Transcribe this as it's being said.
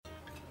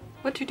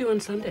What do you do on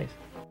Sundays?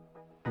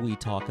 We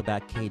talk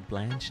about Cate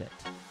Blanchett,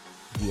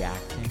 the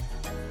acting,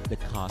 the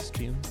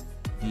costumes,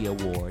 the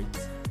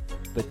awards,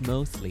 but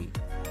mostly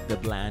the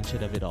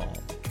Blanchett of it all.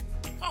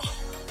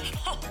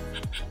 Oh,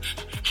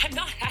 I'm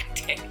not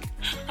acting.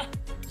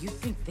 You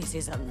think this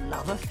is a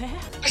love affair?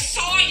 I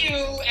saw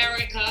you,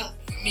 Erica.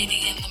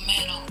 Meeting in the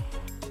middle.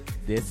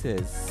 This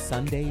is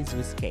Sundays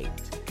with Cate,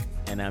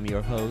 and I'm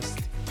your host,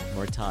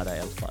 Murtada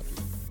El Fadl.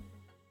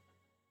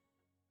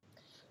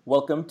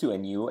 Welcome to a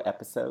new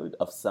episode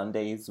of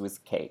Sundays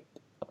with Cate,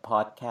 a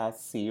podcast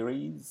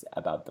series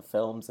about the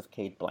films of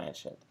Cate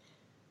Blanchett.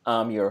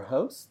 I'm your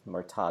host,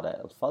 Murtada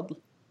El Fadl,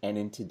 and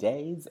in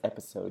today's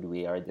episode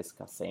we are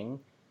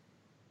discussing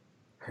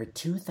her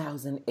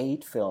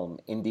 2008 film,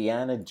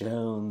 Indiana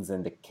Jones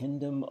and the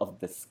Kingdom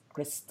of the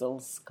Crystal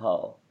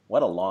Skull.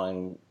 What a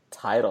long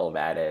title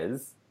that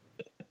is.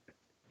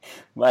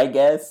 My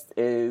guest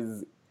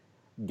is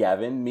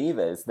Gavin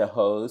Mevis, the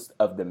host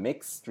of the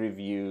Mixed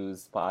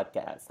Reviews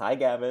podcast. Hi,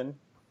 Gavin.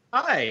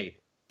 Hi.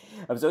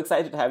 I'm so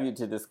excited to have you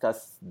to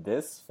discuss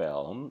this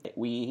film.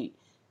 We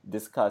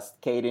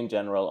discussed Cate in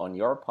general on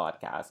your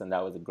podcast, and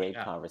that was a great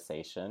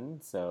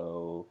conversation.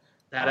 So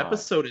that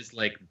episode is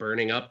like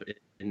burning up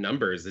in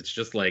numbers. It's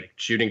just like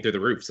shooting through the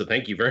roof. So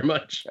thank you very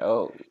much.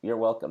 Oh, you're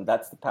welcome.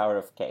 That's the power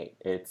of Cate.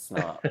 It's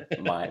not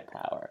my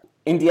power.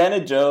 Indiana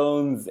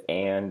Jones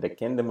and the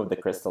Kingdom of the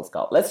Crystal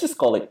Skull. Let's just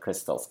call it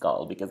Crystal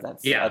Skull because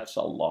that's such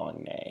a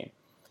long name.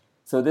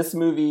 So this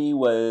movie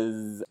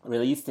was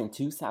released in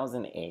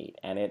 2008,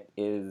 and it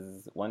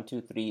is,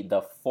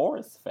 the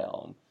fourth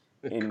film.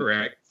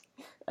 Correct.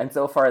 And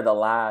so far, the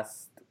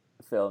last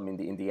film in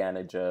the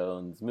Indiana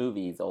Jones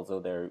movies,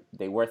 although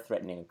they were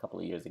threatening a couple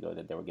of years ago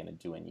that they were going to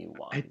do a new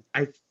one.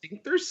 I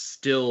think there's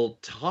still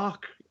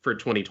talk for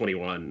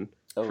 2021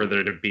 for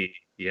there to be,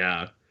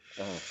 Oh,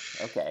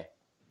 okay.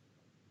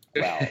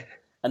 Well,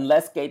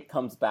 unless Cate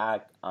comes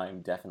back,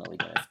 I'm definitely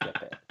going to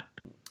skip it.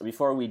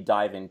 Before we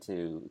dive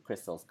into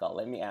Crystal Skull,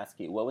 let me ask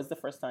you, what was the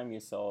first time you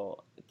saw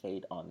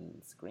Cate on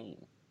screen?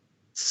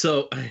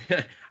 So,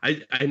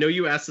 I know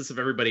you asked this of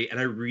everybody, and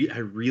I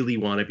really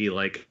want to be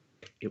like,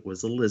 it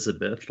was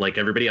Elizabeth, like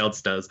everybody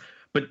else does.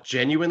 But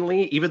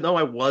genuinely, even though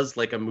I was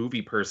like a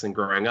movie person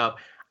growing up,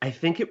 I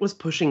think it was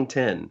Pushing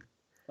Tin.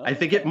 Oh, I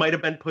think it might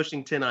have been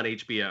Pushing Tin on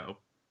HBO.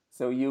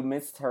 So you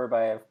missed her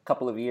by a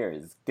couple of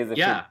years.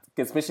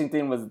 Because Pushing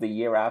Tin was the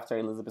year after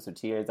Elizabeth, or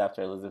 2 years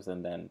after Elizabeth,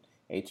 and then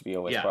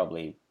HBO was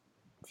probably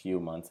a few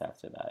months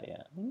after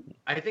that,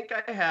 I think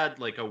I had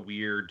like a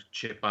weird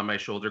chip on my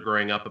shoulder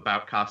growing up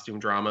about costume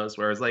dramas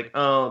where I was like,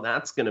 oh,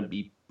 that's going to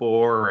be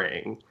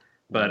boring.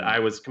 But I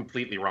was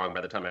completely wrong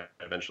by the time I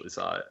eventually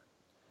saw it.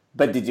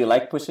 But did you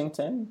like Pushing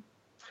Tin?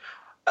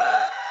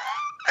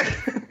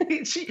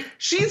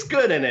 She's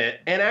good in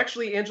it, and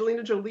actually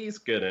Angelina Jolie's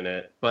good in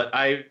it. But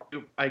I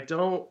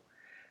don't.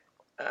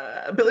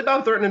 Billy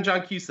Bob Thornton and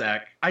John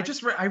Cusack. I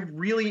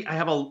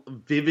have a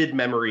vivid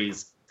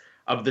memories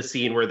of the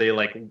scene where they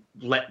like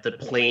let the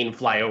plane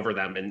fly over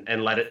them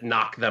and let it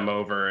knock them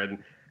over, and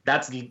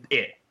that's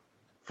it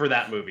for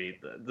that movie.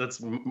 That's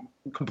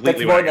completely.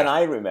 That's more than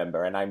I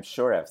remember, and I'm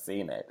sure I've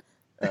seen it.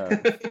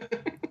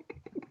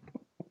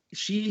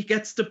 She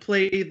gets to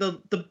play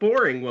the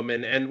boring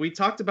woman, and we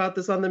talked about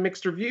this on the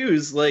Mixed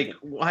Reviews. Like,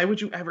 why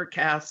would you ever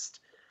cast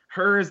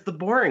her as the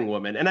boring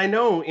woman? And I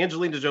know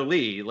Angelina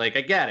Jolie, like,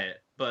 I get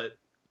it, but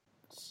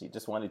she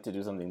just wanted to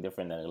do something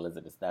different than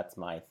Elizabeth. That's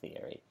my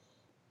theory.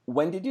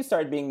 When did you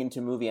start being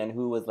into movie, and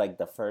who was like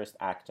the first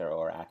actor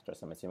or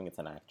actress? I'm assuming it's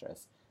an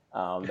actress.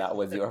 That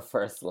was your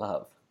first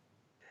love.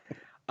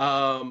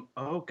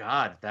 Oh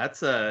God,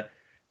 that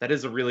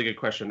is a really good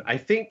question. I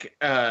think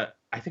I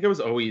was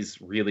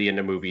always really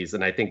into movies,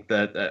 and I think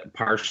that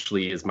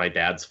partially is my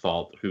dad's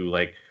fault, who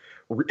like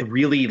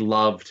really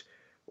loved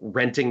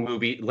renting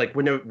movie. Like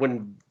when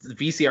the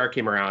VCR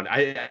came around,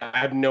 I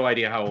have no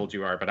idea how old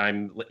you are, but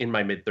I'm in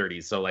my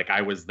mid-30s, so like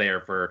I was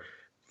there for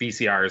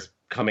VCRs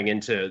coming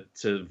into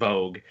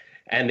vogue,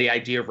 and the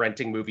idea of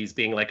renting movies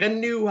being like a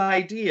new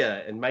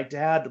idea. And my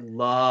dad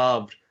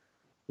loved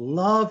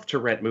to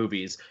rent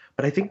movies,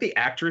 but I think the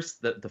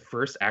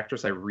first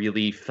actress I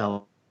really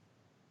fell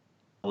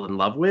in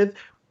love with,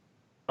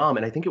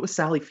 and I think it was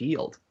Sally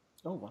Field.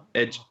 Oh wow!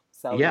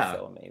 Sally is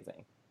so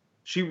amazing.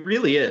 She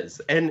really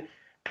is, and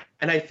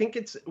I think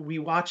we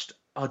watched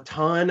a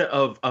ton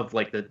of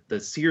like the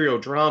serial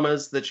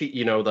dramas that she,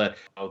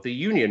 the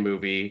Union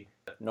movie.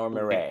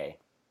 Norma Rae.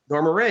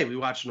 We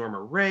watched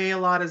Norma Rae a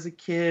lot as a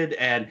kid,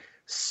 and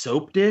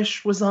Soap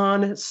Dish was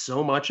on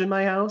so much in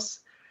my house,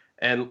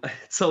 and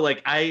so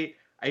like I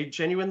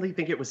genuinely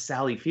think it was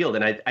Sally Field,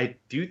 and I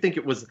do think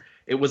it was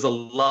a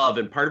love,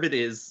 and part of it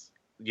is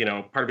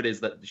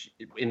that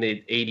in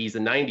the 80s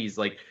and 90s,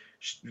 like,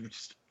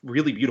 she's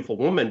really beautiful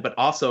woman, but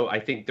also I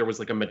think there was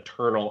like a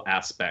maternal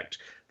aspect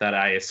that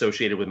I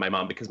associated with my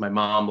mom because my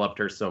mom loved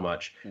her so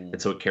much,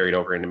 and so it carried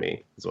over into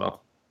me as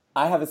well.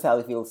 I have a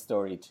Sally Field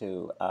story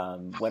too.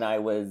 When I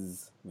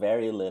was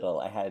very little,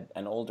 I had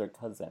an older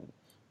cousin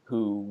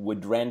who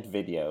would rent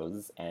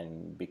videos,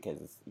 and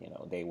because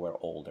they were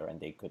older and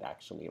they could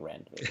actually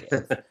rent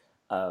videos.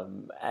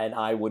 And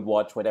I would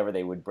watch whatever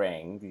they would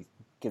bring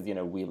because,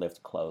 we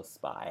lived close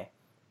by.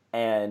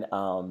 And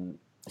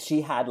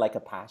she had like a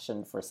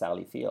passion for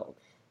Sally Field.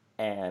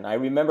 And I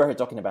remember her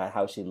talking about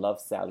how she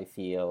loves Sally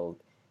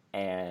Field.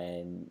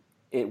 And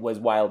it was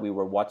while we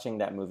were watching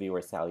that movie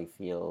where Sally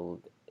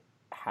Field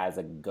has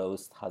a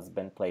ghost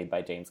husband played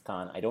by James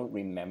Caan. I don't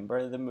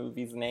remember the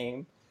movie's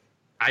name.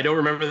 I don't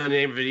remember the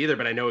name of it either,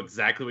 but I know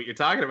exactly what you're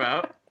talking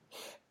about.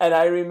 And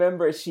I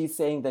remember she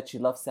saying that she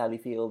loves Sally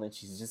Field and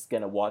she's just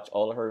going to watch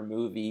all her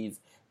movies.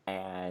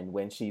 And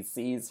when she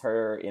sees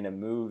her in a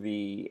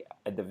movie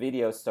at the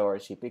video store,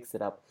 she picks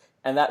it up.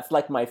 And that's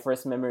like my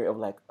first memory of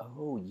like,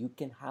 oh, you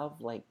can have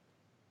like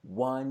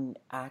one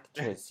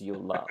actress you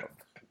love.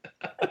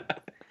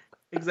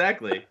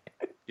 Exactly.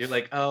 You're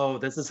like, oh,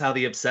 this is how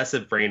the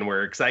obsessive brain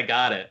works. I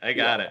got it.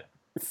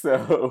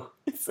 So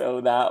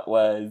that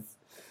was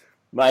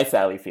my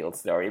Sally Field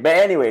story. But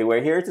anyway,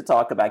 we're here to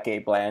talk about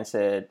Cate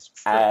Blanchett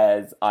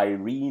as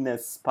Irina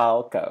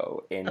Spalko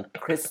in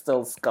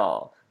Crystal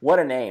Skull. What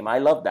a name. I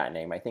love that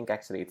name. I think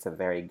actually it's a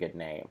very good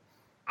name.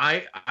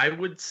 I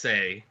would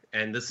say,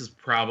 and this is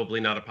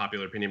probably not a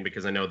popular opinion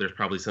because I know there's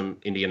probably some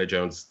Indiana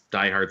Jones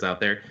diehards out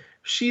there,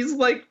 she's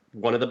like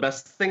one of the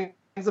best things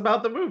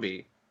about the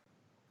movie.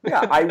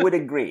 Yeah, I would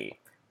agree.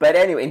 But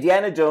anyway,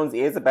 Indiana Jones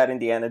is about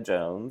Indiana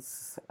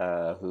Jones,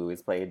 who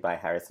is played by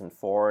Harrison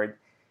Ford.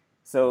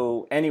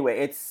 So anyway,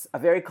 it's a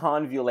very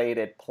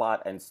convoluted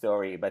plot and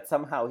story, but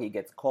somehow he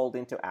gets called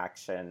into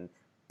action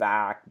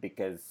back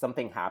because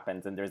something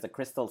happens and there's a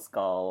crystal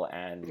skull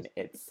and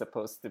it's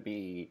supposed to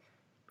be,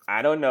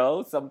 I don't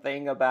know,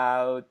 something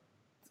about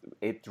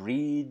it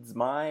reads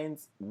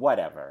minds,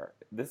 whatever.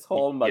 This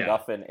whole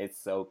MacGuffin is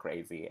so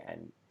crazy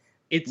and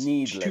it's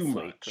needlessly too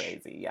much.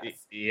 Crazy, yes.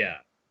 Yeah.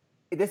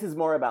 This is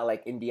more about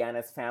like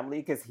Indiana's family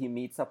because he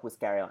meets up with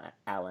Scary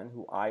Allen,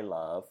 who I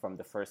love from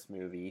the first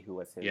movie, who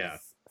was his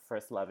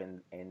first love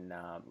in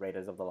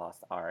Raiders of the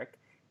Lost Ark.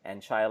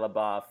 And Shia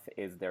LaBeouf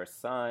is their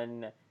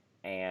son,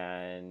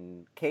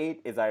 and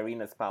Kate is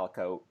Irina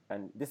Spalko.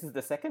 And this is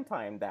the second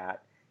time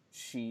that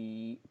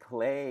she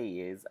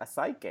plays a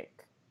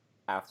psychic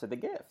after The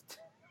Gift.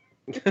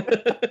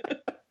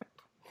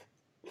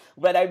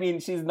 But I mean,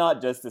 she's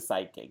not just a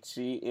psychic.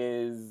 She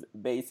is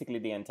basically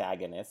the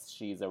antagonist.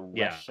 She's a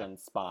Russian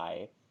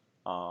spy.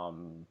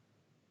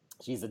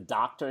 She's a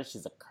doctor.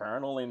 She's a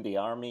colonel in the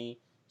army.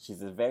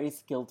 She's a very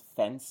skilled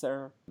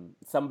fencer.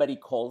 Somebody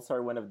calls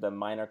her, one of the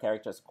minor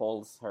characters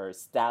calls her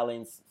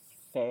Stalin's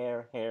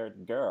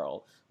fair-haired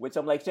girl, which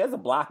I'm like, she has a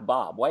black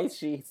bob. Why is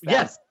she Stalin?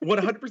 Yes,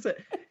 100%.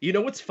 You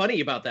know what's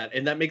funny about that?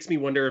 And that makes me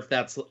wonder if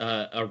that's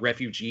a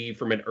refugee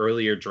from an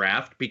earlier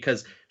draft,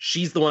 because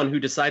she's the one who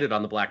decided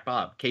on the black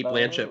bob. Cate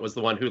Blanchett was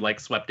the one who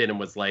like swept in and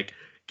was like,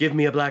 give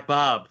me a black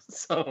bob.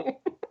 So.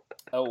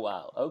 Oh,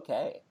 wow.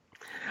 Okay.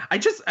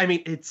 I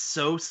mean, it's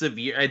so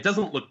severe. It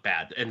doesn't look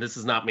bad, and this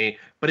is not me,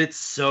 but it's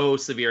so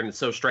severe and it's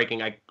so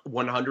striking. I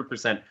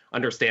 100%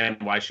 understand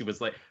why she was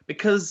like,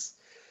 because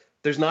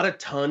there's not a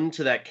ton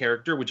to that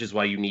character, which is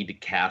why you need to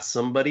cast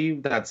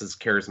somebody that's as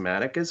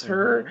charismatic as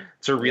her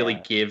to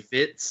really give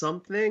it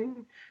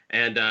something.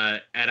 And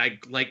I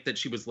like that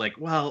she was like,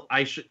 well,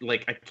 I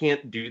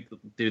can't do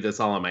this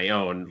all on my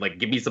own. Like,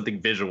 give me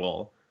something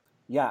visual.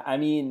 Yeah, I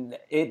mean,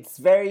 it's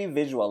very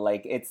visual.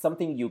 Like, it's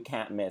something you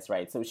can't miss,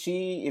 right? So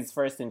she is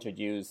first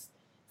introduced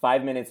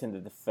 5 minutes into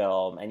the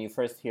film, and you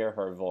first hear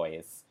her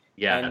voice.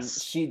 Yes. And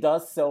she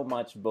does so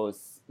much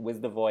both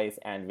with the voice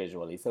and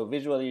visually. So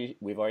visually,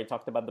 we've already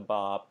talked about the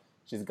bob.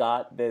 She's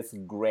got this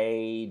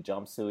gray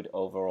jumpsuit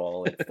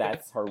overall.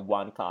 That's her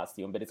one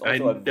costume, but it's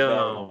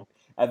also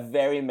a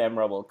very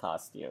memorable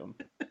costume.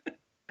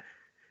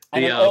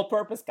 And an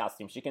all-purpose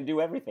costume. She can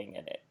do everything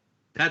in it.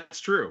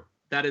 That's true.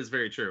 That is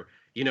very true.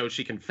 You know,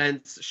 she can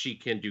fence, she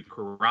can do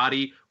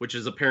karate, which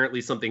is apparently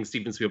something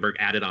Steven Spielberg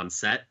added on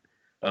set.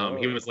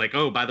 He was like,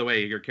 oh, by the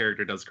way, your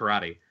character does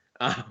karate.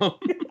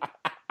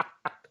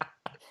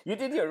 You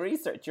did your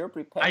research. You're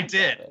prepared. I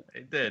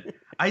did.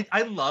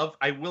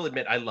 I will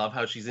admit, I love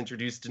how she's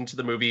introduced into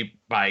the movie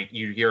by,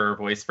 you hear her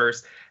voice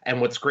first. And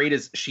what's great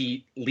is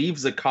she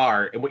leaves a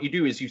car. And what you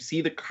do is you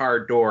see the car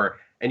door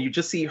and you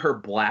just see her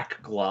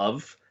black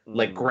glove,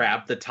 like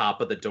grab the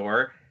top of the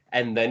door.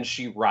 And then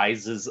she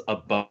rises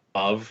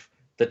above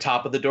the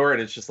top of the door.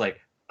 And it's just like,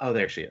 oh,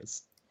 there she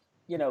is.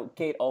 You know,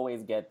 Kate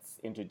always gets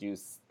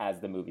introduced as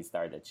the movie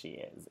star that she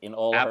is in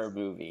all her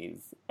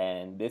movies.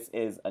 And this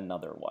is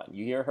another one.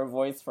 You hear her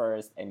voice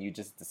first and you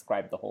just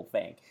describe the whole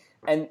thing.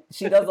 And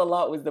she does a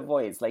lot with the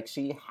voice. Like,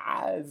 she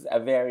has a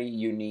very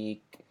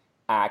unique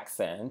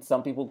accent.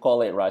 Some people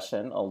call it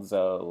Russian,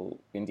 although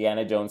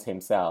Indiana Jones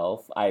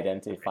himself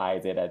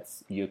identifies it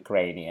as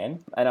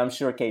Ukrainian. And I'm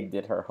sure Kate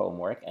did her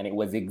homework, and it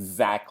was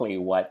exactly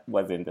what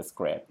was in the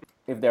script.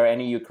 If there are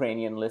any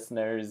Ukrainian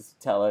listeners,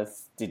 tell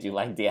us, did you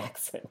like the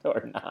accent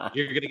or not?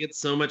 You're going to get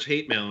so much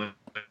hate mail. I'm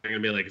going to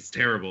be like, it's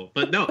terrible.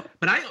 But no,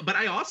 but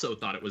I also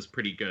thought it was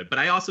pretty good. But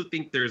I also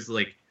think there's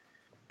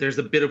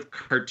a bit of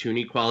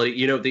cartoony quality.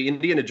 You know, the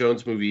Indiana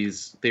Jones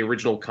movies, the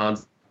original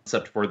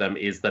concept for them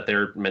is that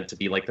they're meant to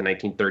be like the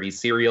 1930s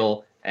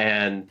serial,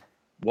 and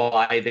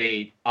why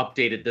they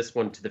updated this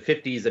one to the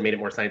 50s and made it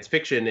more science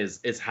fiction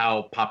is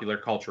how popular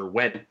culture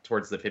went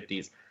towards the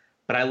 50s.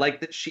 But I like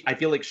that I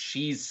feel like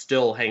she's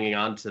still hanging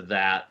on to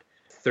that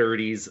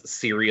 30s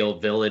serial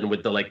villain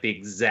with the like the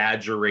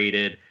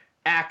exaggerated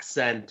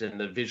accent and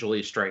the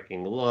visually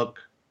striking look.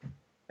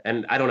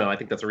 And I don't know, I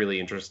think that's really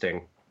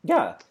interesting.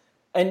 Yeah.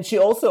 And she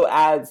also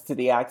adds to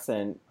the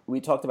accent,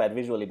 we talked about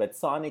visually, but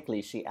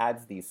sonically she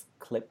adds these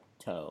clip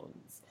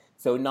tones.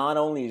 So not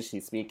only is she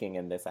speaking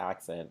in this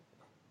accent,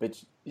 but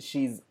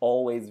she's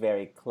always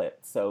very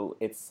clipped. So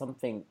it's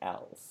something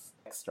else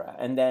extra.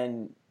 And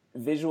then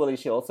visually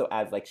she also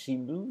adds, like, she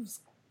moves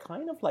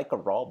kind of like a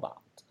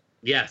robot.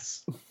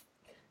 Yes.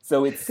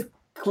 So it's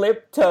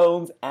clipped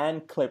tones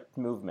and clipped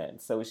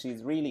movement. So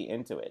she's really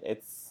into it.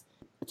 It's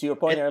to your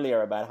point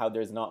earlier about how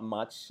there's not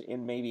much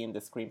in the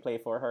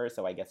screenplay for her,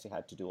 so I guess she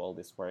had to do all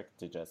this work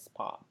to just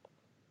pop.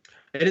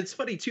 And it's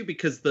funny too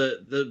because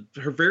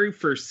her very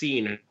first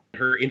scene,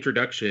 her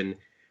introduction,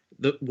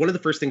 one of the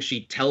first things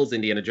she tells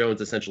Indiana Jones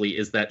essentially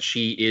is that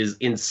she is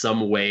in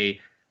some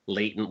way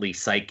latently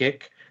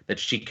psychic, that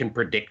she can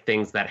predict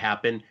things that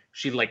happen.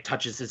 She like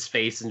touches his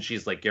face and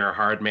she's like, "You're a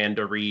hard man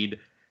to read."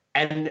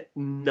 And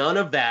none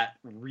of that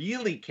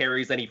really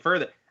carries any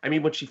further. I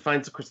mean, when she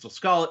finds the crystal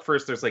skull at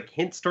first, there's like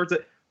hints towards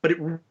it, but it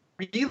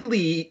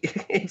really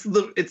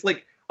it's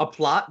like a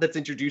plot that's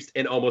introduced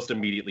and almost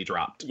immediately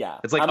dropped. Yeah.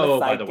 It's like, oh,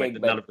 by the way,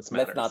 none of this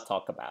matters. Let's not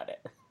talk about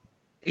it.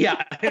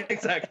 Yeah,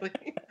 exactly.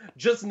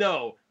 Just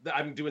know that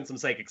I'm doing some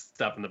psychic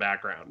stuff in the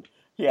background.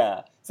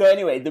 Yeah. So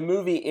anyway, the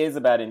movie is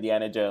about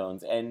Indiana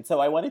Jones. And so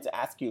I wanted to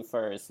ask you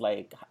first,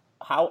 like,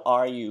 how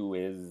are you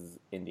with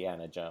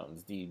Indiana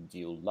Jones? Do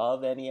you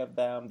love any of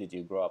them? Did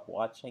you grow up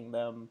watching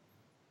them?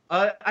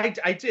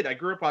 I did. I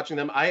grew up watching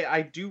them.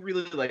 I do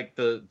really like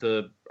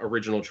the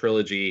original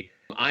trilogy.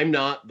 I'm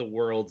not the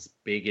world's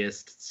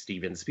biggest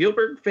Steven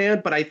Spielberg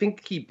fan, but I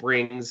think he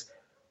brings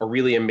a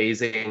really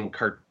amazing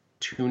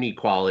cartoony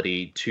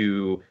quality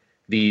to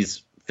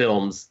these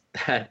films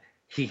that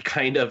he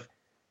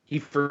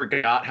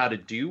forgot how to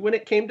do when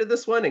it came to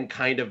this one, and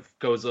kind of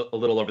goes a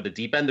little over the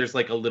deep end. There's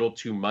like a little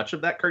too much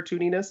of that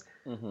cartooniness,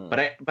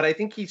 but I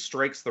think he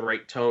strikes the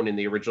right tone in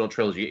the original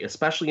trilogy,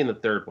 especially in the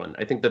third one.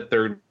 I think the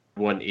third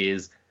one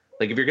is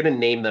like, if you're going to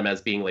name them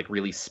as being like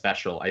really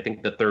special, I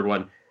think the third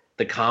one,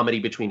 the comedy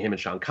between him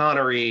and Sean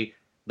Connery,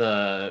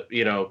 that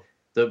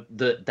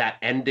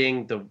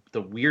ending,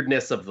 the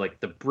weirdness of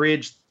like the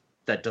bridge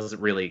that doesn't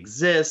really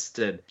exist,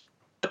 and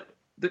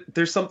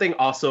there's something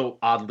also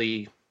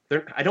oddly,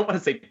 I don't want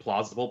to say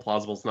plausible.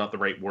 Plausible is not the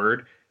right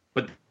word,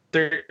 but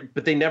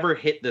they never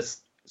hit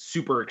this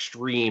super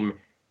extreme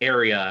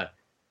area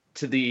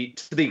to the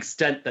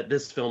extent that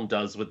this film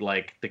does, with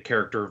like the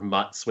character of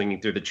Mutt swinging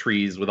through the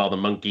trees with all the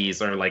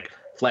monkeys, or like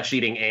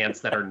flesh-eating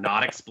ants that are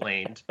not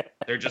explained.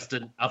 They're just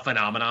a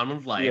phenomenon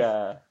of life.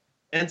 Yeah.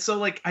 And so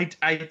like I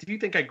do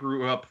think I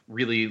grew up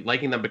really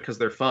liking them because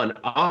they're fun.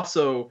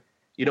 Also,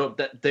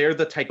 that they're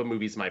the type of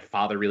movies my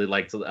father really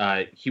liked.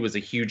 He was a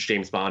huge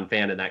James Bond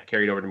fan, and that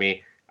carried over to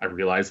me. I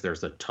realize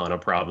there's a ton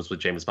of problems with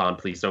James Bond.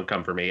 Please don't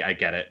come for me. I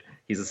get it.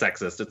 He's a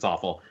sexist. It's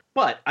awful.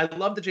 But I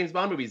love the James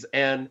Bond movies.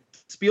 And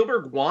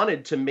Spielberg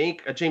wanted to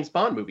make a James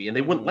Bond movie, and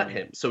they wouldn't let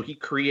him. So he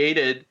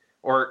created,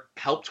 or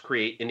helped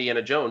create,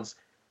 Indiana Jones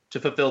to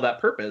fulfill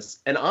that purpose.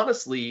 And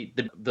honestly,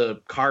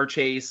 the car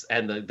chase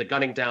and the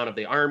gunning down of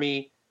the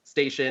army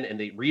station and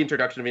the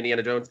reintroduction of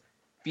Indiana Jones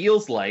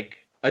feels like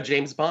a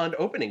James Bond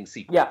opening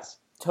sequence.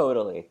 Yeah,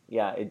 totally.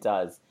 Yeah, it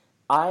does.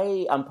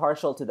 I am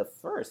partial to the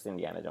first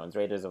Indiana Jones,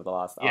 Raiders of the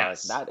Lost Ark.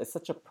 Yes. That is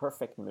such a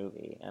perfect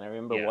movie. And I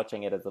remember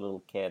watching it as a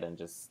little kid and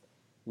just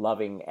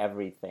loving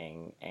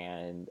everything.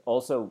 And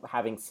also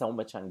having so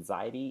much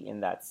anxiety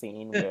in that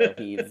scene where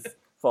he's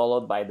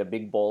followed by the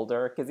big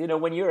boulder. Because,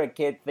 when you're a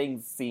kid,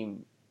 things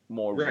seem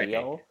more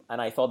real.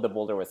 And I thought the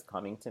boulder was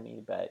coming to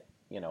me, but,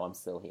 I'm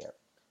still here.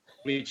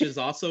 Which is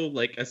also,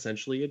 like,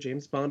 essentially a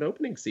James Bond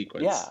opening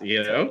sequence.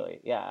 Yeah,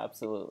 totally. Yeah,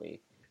 absolutely.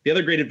 The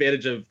other great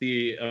advantage of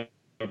the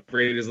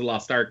Raiders of the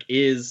Lost Ark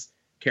is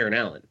Karen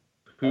Allen,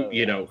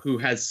 who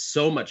has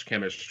so much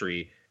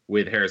chemistry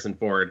with Harrison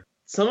Ford.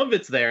 Some of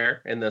it's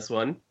there in this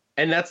one,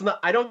 and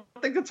I don't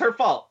think it's her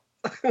fault,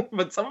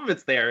 but some of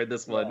it's there in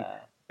this one.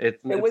 It's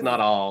not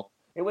all.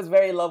 It was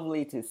very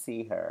lovely to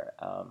see her.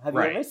 Have you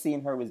ever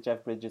seen her with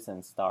Jeff Bridges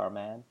in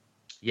Starman?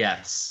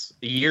 Yes,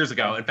 years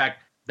ago. In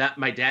fact,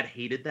 my dad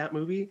hated that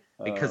movie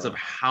because of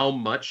how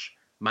much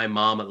my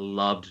mom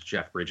loved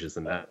Jeff Bridges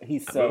in that.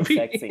 He's so movie.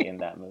 Sexy in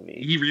that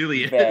movie. He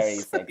really is. Very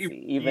sexy.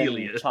 He Even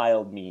really is.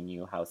 child me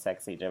knew how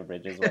sexy Jeff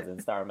Bridges was in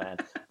Starman.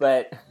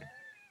 But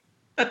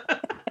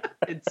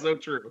it's so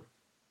true.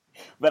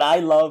 But I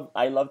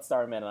loved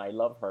Starman, and I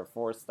love her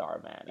for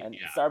Starman. And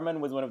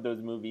Starman was one of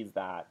those movies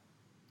that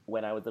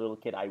when I was a little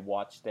kid, I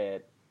watched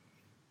it,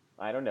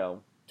 I don't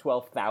know,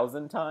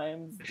 12,000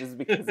 times just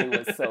because it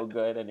was so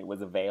good and it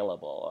was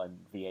available on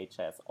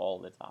VHS all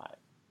the time.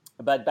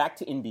 But back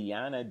to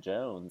Indiana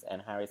Jones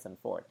and Harrison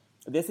Ford.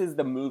 This is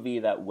the movie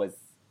that was,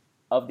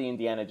 of the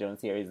Indiana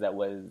Jones series, that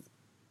was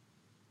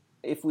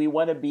if we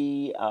want to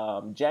be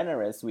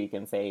generous, we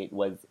can say it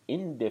was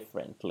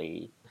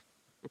indifferently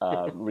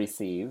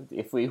received.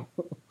 If we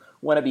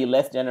want to be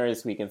less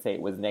generous, we can say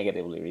it was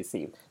negatively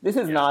received. This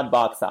is not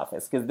box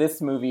office, because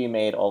this movie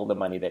made all the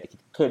money that it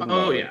could make.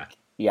 Oh, yeah.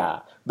 Yeah.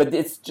 But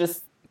it's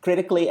just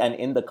critically and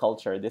in the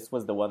culture, this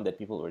was the one that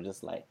people were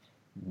just like,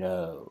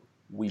 no,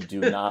 we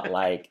do not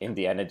like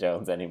Indiana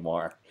Jones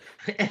anymore.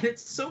 And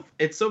it's so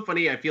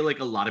funny. I feel like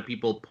a lot of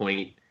people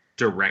point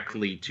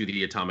directly to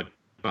the atomic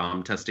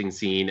bomb testing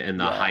scene and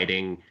the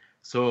hiding.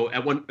 So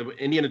at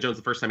Indiana Jones,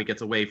 the first time he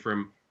gets away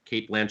from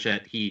Kate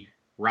Blanchett, he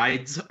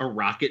rides a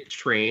rocket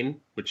train,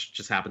 which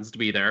just happens to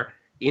be there,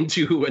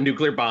 into a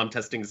nuclear bomb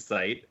testing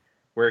site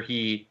where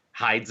he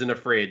hides in a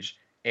fridge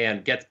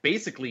and gets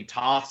basically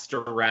tossed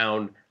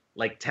around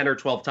like 10 or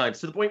 12 times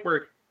to the point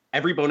where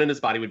every bone in his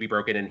body would be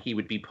broken and he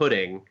would be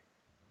pudding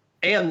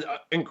and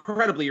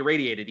incredibly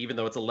irradiated, even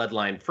though it's a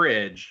lead-lined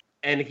fridge.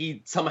 And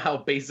he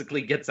somehow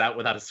basically gets out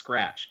without a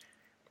scratch.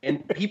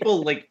 And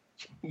people like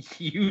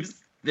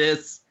use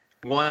this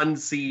one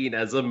scene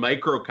as a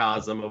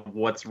microcosm of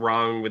what's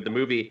wrong with the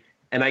movie.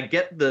 And I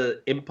get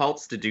the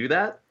impulse to do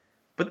that,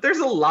 but there's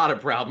a lot of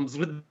problems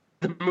with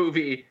the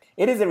movie.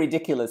 It is a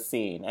ridiculous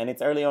scene, and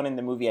it's early on in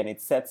the movie, and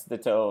it sets the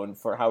tone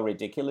for how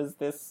ridiculous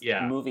this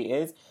movie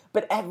is.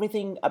 But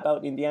everything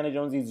about Indiana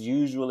Jones is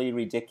usually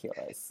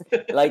ridiculous.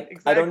 Like,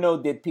 exactly. I don't know,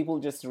 did people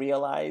just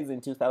realize in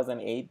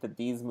 2008 that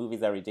these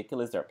movies are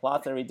ridiculous, their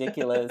plots are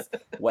ridiculous,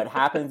 what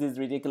happens is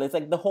ridiculous?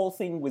 Like, the whole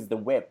thing with the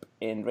whip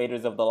in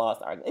Raiders of the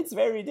Lost Ark, it's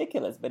very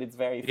ridiculous, but it's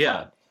very fun.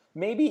 Yeah.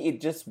 Maybe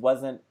it just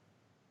wasn't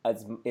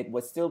it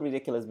was still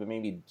ridiculous, but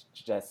maybe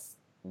just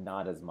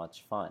not as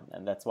much fun.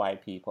 And that's why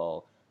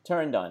people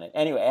turned on it.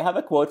 Anyway, I have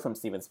a quote from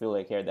Steven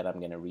Spielberg here that I'm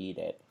going to read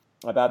it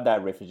about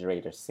that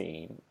refrigerator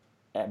scene.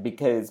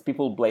 Because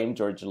people blame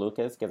George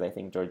Lucas, because I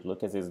think George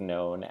Lucas is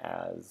known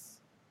as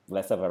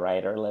less of a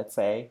writer, let's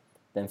say,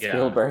 than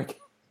Spielberg.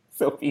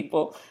 So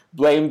people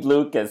blamed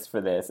Lucas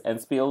for this. And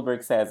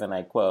Spielberg says, and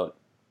I quote,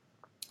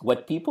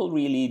 "What people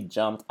really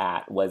jumped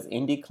at was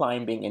Indy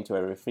climbing into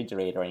a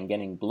refrigerator and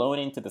getting blown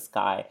into the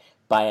sky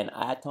by an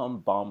atom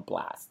bomb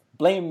blast.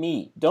 Blame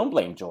me. Don't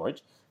blame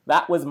George.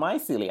 That was my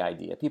silly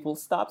idea. People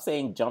stop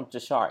saying jump the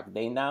shark.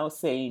 They now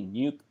say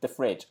nuke the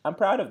fridge. I'm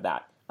proud of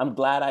that. I'm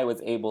glad I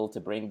was able to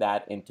bring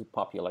that into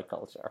popular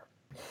culture."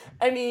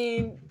 I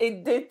mean,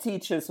 it did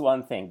teach us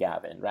one thing,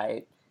 Gavin,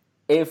 right?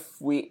 If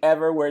we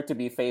ever were to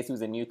be faced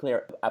with a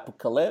nuclear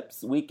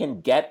apocalypse, we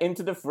can get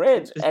into the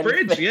fridge.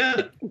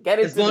 Get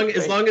as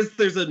long as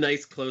there's a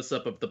nice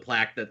close-up of the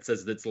plaque that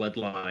says it's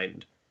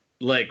lead-lined.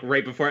 Like,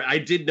 right before, I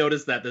did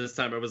notice that this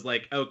time. I was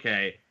like,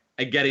 okay,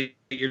 I get it.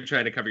 You're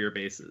trying to cover your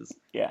bases.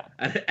 Yeah.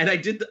 And I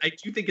do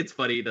think it's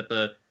funny that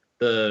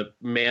the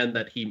man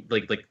that he,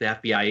 like the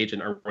FBI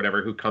agent or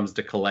whatever who comes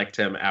to collect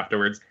him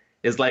afterwards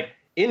is like,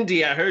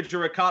 "Indy, I heard you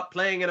were caught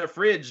playing in a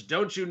fridge.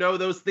 Don't you know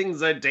those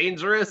things are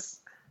dangerous?"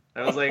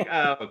 I was like,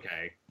 oh,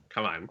 okay,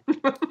 come on.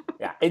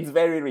 Yeah, it's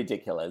very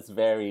ridiculous,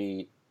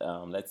 very,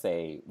 let's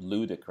say,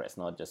 ludicrous,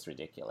 not just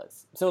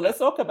ridiculous. So let's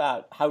talk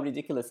about how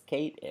ridiculous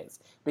Kate is,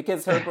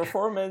 because her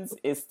performance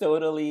is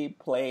totally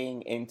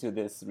playing into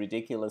this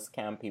ridiculous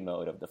campy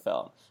mode of the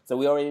film. So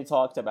we already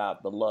talked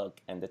about the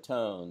look and the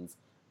tones,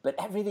 but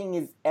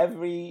everything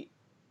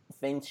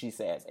she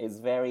says is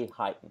very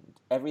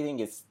heightened. Everything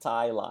is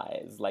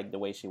stylized, like the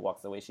way she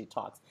walks, the way she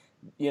talks.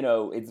 You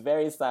know, it's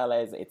very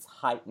stylized, it's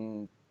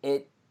heightened.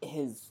 It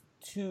is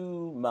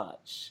too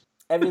much.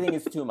 Everything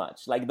is too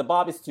much. Like, the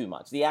bob is too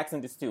much. The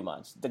accent is too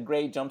much. The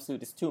gray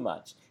jumpsuit is too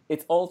much.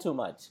 It's all too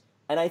much.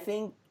 And I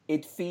think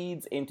it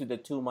feeds into the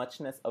too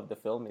muchness of the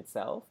film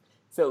itself.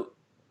 So,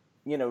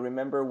 you know,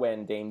 remember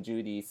when Dame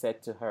Judy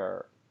said to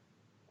her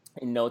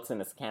in Notes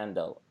on a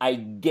Scandal, "I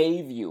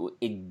gave you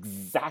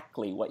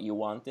exactly what you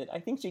wanted." I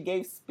think she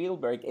gave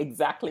Spielberg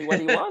exactly what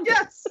he wanted.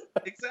 Yes,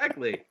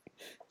 exactly.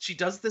 She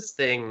does this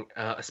thing,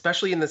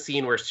 especially in the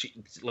scene where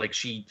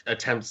she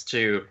attempts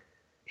to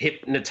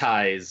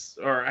hypnotize,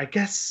 or I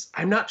guess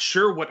I'm not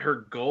sure what her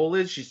goal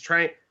is.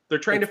 They're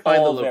trying to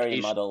find the location.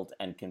 Very muddled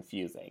and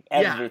confusing.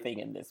 Everything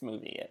in this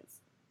movie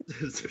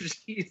is.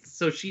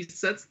 So she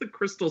sets the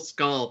crystal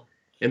skull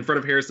in front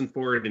of Harrison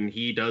Ford, and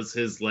he does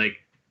his like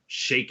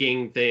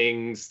shaking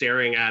thing,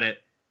 staring at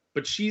it.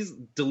 But she's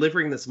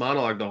delivering this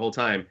monologue the whole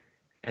time,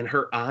 and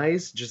her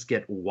eyes just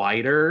get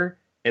wider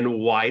and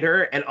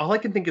wider, and all I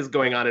can think is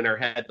going on in her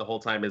head the whole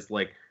time is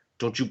like,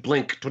 don't you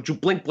blink,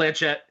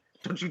 Blanchett,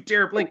 don't you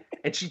dare blink.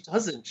 And she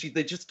doesn't.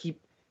 They just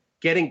keep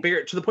getting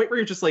bigger to the point where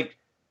you're just like,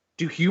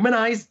 do human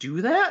eyes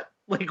do that?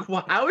 Like,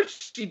 how is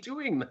she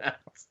doing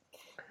that?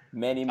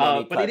 Many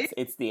cuts.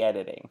 It's the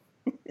editing.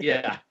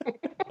 Yeah.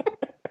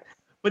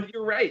 But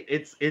you're right.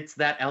 It's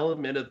that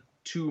element of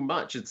too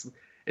much.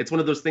 It's one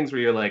of those things where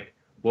you're like,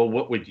 well,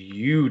 what would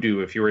you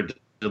do if you were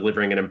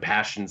delivering an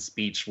impassioned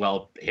speech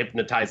while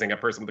hypnotizing a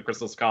person with a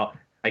crystal skull?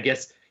 I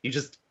guess you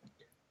just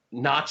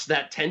notch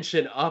that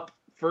tension up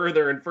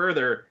further and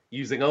further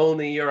using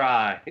only your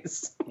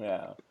eyes.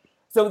 Yeah.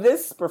 So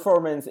this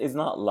performance is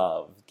not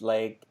loved.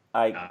 Like,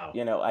 I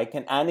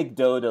can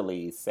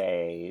anecdotally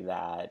say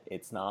that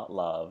it's not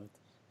loved.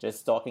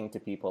 just talking to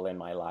people in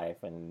my life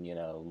and, you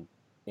know,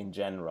 in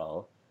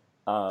general.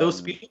 Though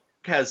Spielberg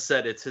has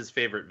said it's his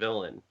favorite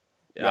villain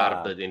out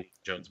of the Indiana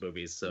Jones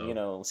movies, so you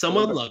know,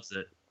 someone loves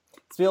it.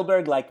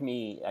 Spielberg, like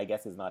me, I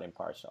guess is not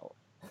impartial.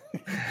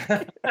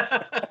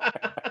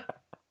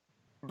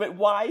 But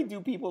why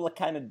do people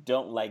kind of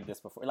don't like this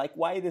performance? Like,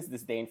 why this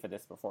disdain for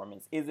this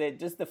performance? Is it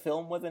just the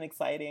film wasn't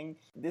exciting?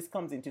 This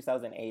comes in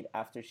 2008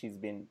 after she's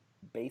been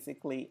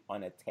basically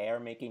on a tear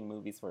making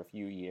movies for a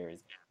few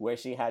years, where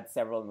she had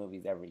several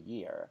movies every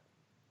year.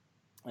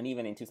 And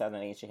even in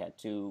 2008, she had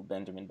 2.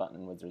 Benjamin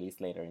Button was released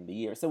later in the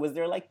year. So was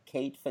there like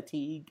Kate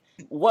fatigue?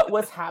 What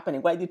was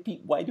happening? Why do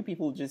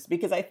people just...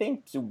 Because I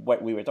think to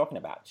what we were talking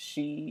about,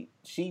 she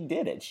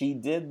did it. She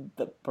did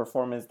the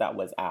performance that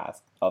was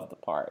asked of the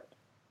part.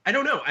 I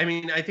don't know. I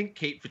mean, I think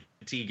Kate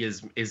fatigue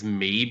is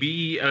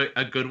maybe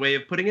a good way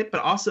of putting it,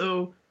 but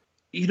also,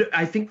 you know,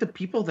 I think the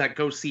people that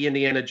go see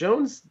Indiana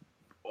Jones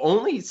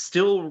only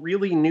still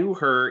really knew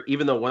her,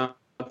 even though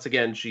once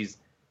again she's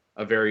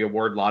a very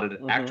award-lauded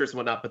actress and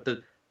whatnot. But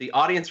the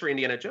audience for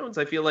Indiana Jones,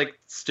 I feel like,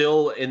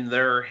 still in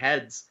their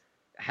heads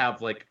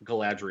have like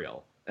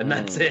Galadriel, and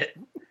that's it,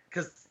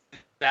 because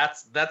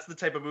that's the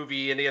type of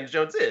movie Indiana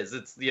Jones is.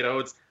 It's, you know,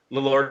 it's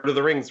The Lord of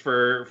the Rings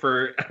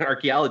for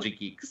archaeology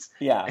geeks.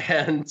 Yeah.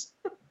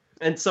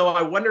 And so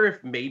I wonder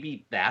if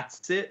maybe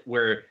that's it,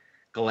 where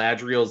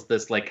Galadriel's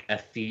this like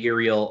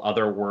ethereal,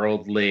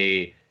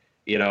 otherworldly,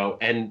 you know,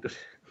 and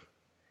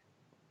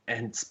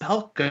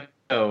Spelko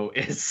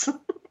is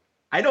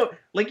I don't,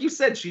 like you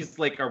said, she's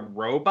like a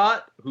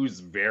robot who's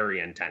very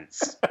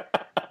intense.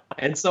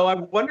 And so I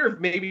wonder if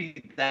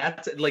maybe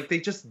that's like they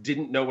just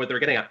didn't know what they were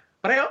getting at.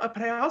 But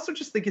I also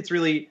just think it's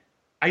really,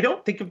 I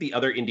don't think of the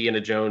other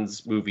Indiana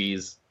Jones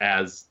movies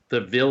as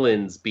the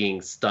villains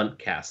being stunt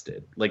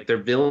casted. Like,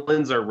 their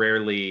villains are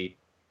rarely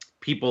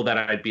people that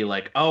I'd be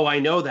like, oh, I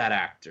know that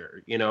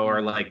actor, you know,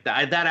 or like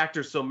that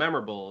actor's so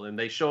memorable and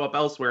they show up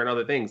elsewhere and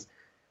other things.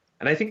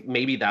 And I think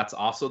maybe that's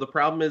also the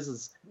problem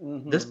is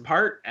this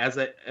part, as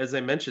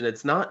I mentioned,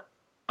 it's not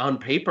on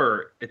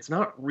paper, it's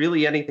not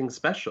really anything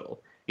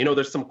special. You know,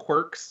 there's some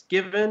quirks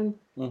given,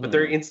 but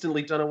they're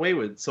instantly done away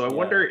with. So I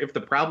wonder if the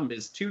problem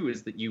is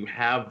that you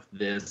have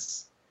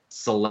this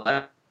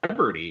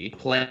celebrity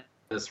play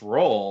this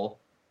role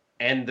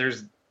and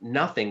there's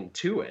nothing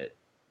to it.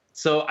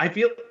 So I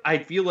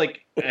feel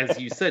like, as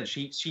you said,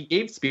 she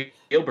gave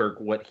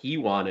Spielberg what he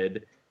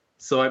wanted.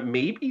 So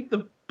maybe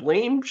the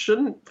blame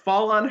shouldn't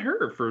fall on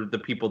her for the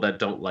people that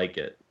don't like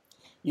it.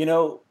 You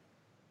know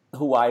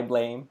who I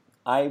blame?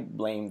 I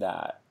blame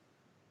that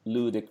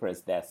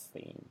ludicrous death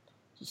scene.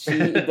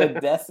 The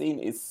death scene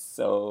is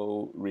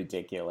so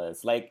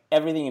ridiculous. Like,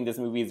 everything in this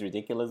movie is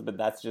ridiculous, but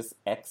that's just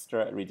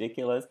extra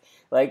ridiculous.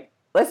 Like,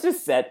 let's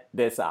just set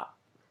this up.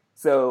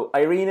 So,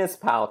 Irena's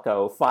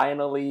Palco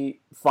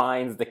finally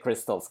finds the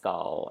crystal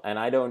skull, and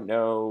I don't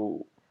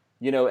know,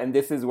 you know, and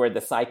this is where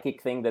the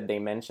psychic thing that they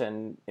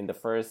mentioned in the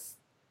first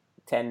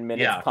 10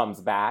 minutes comes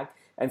back.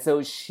 And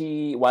so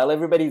while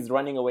everybody's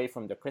running away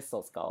from the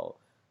crystal skull,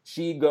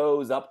 she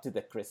goes up to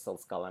the crystal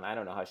skull, and I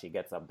don't know how she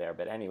gets up there,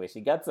 but anyway, she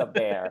gets up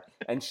there,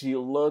 and she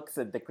looks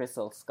at the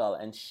crystal skull,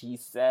 and she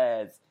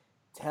says,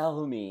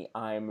 "Tell me,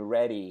 I'm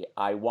ready,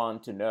 I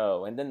want to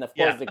know." And then, of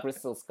course, the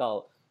crystal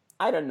skull,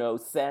 I don't know,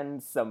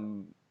 sends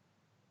some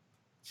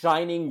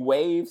shining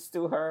waves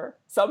to her,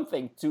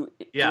 something to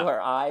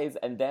her eyes,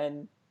 and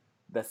then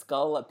the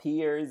skull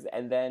appears,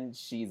 and then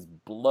she's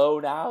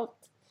blown out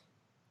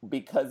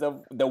because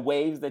of the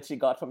waves that she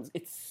got from...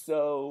 It's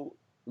so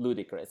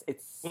ludicrous.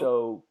 It's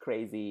so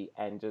crazy,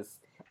 and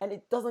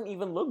it doesn't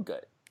even look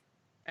good.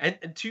 And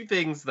two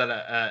things that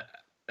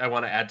I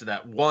want to add to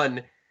that.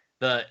 One,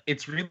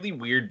 it's really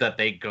weird that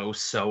they go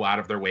so out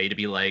of their way to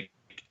be like,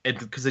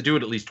 because they do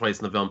it at least twice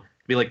in the film,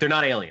 to be like, they're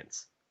not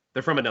aliens,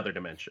 they're from another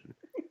dimension.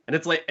 And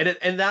it's like,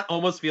 and that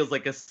almost feels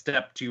like a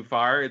step too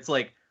far. It's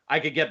like, I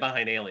could get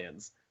behind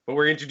aliens, but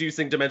we're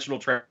introducing dimensional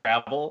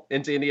travel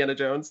into Indiana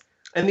Jones.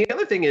 And the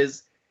other thing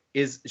is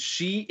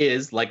she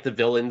is, like the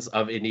villains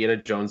of Indiana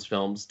Jones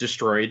films,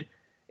 destroyed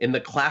in the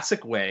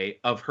classic way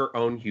of her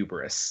own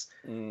hubris.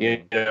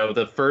 You know,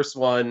 the first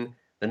one,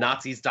 the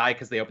Nazis die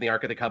because they open the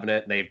Ark of the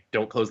Covenant and they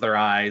don't close their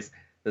eyes.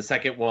 The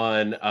second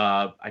one,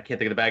 I can't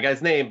think of the bad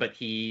guy's name, but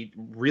he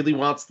really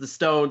wants the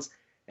stones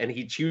and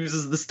he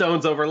chooses the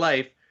stones over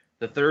life.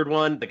 The third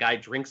one, the guy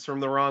drinks from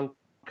the wrong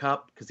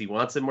cup because he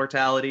wants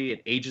immortality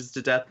and ages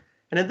to death.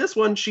 And in this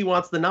one, she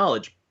wants the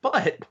knowledge.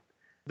 But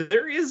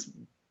there is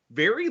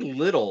very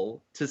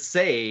little to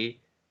say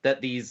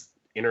that these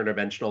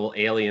interdimensional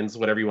aliens,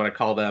 whatever you want to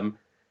call them,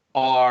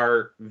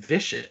 are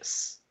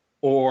vicious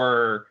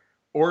or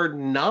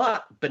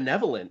not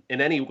benevolent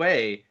in any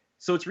way.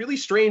 So it's really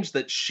strange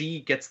that she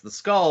gets the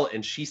skull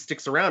and she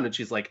sticks around and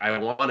she's like, I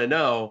want to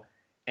know.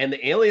 And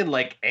the alien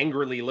like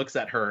angrily looks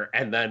at her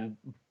and then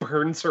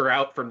burns her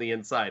out from the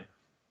inside.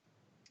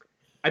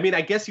 I mean,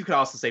 I guess you could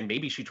also say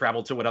maybe she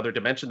traveled to what other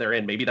dimension they're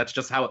in. Maybe that's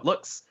just how it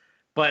looks.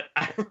 But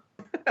I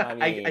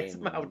mean, I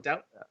somehow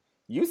doubt that.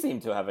 You seem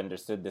to have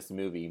understood this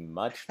movie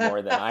much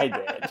more than I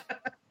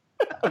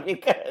did.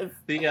 Because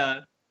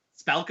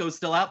Spalco's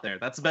still out there.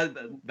 That's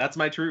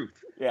my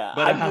truth. Yeah,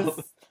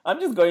 But I'm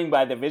just going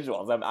by the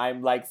visuals.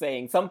 I'm like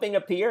saying something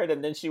appeared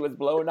and then she was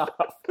blown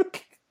up.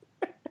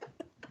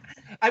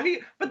 I mean,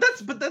 but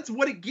that's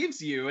what it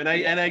gives you, and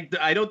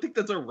I don't think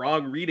that's a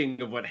wrong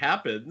reading of what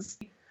happens.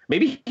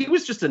 Maybe he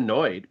was just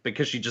annoyed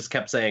because she just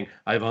kept saying,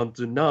 "I want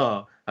to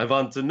know, I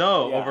want to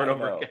know," Yeah, over and I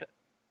over know. again.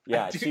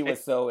 Yeah, she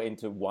was so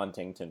into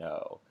wanting to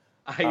know.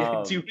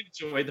 I do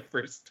enjoy the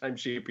first time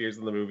she appears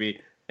in the movie,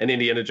 and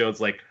Indiana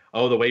Jones like,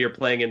 "Oh, the way you're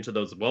playing into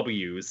those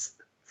W's."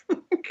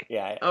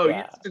 Yeah. Oh, yeah.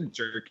 you're such a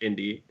jerk,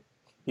 Indy.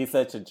 He's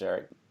such a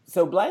jerk.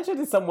 So Blanchett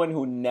is someone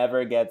who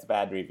never gets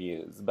bad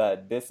reviews,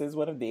 but this is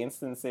one of the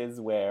instances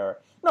where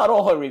not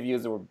all her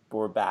reviews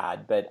were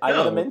bad, but I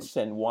want to No.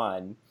 mention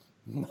one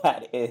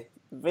that is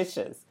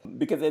vicious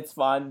because it's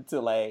fun to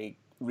like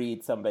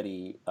read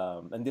somebody,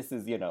 and this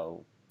is,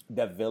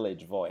 the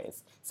Village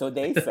voice. So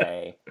they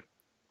say,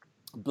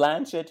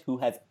 Blanchett, who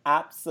has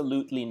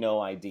absolutely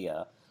no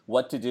idea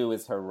what to do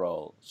is her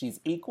role. She's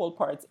equal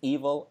parts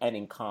evil and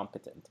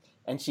incompetent,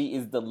 and she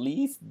is the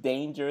least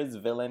dangerous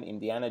villain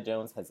Indiana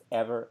Jones has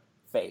ever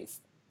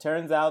faced.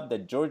 Turns out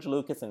that George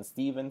Lucas and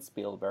Steven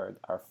Spielberg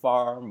are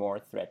far more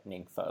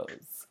threatening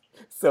foes.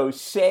 So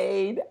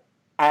shade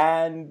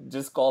and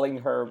just calling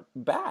her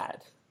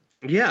bad.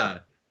 Yeah,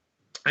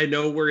 I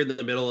know we're in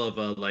the middle of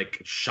a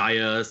like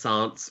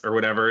Shia-sance or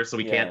whatever, so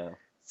we can't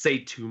say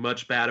too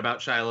much bad about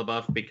Shia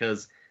LaBeouf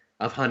because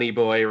of Honey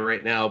Boy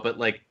right now, but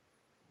like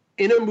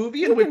in a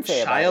movie in which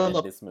Shia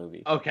LaBeouf, this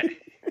movie. okay,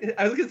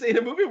 I was gonna say in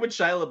a movie in which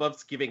Shia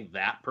LaBeouf's giving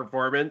that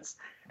performance,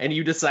 and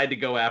you decide to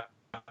go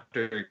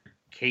after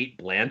Kate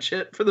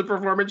Blanchett for the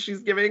performance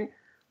she's giving,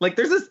 like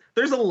there's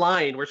a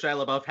line where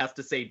Shia LaBeouf has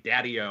to say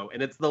 "Daddy-O,"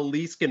 and it's the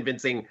least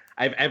convincing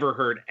I've ever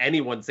heard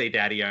anyone say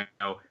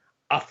 "Daddy-O."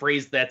 A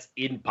phrase that's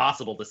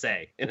impossible to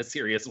say in a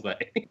serious way.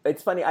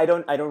 It's funny. I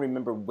don't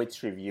remember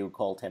which review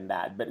called him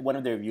that, but one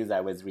of the reviews I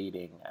was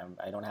reading,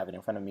 I don't have it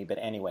in front of me, but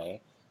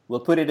anyway,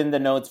 we'll put it in the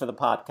notes for the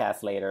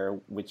podcast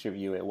later, which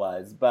review it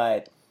was.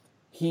 But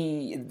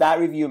that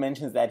review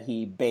mentions that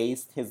he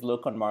based his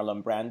look on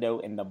Marlon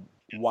Brando in The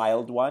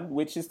Wild One,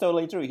 which is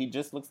totally true. He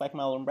just looks like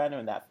Marlon Brando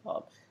in that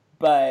film.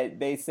 But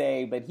they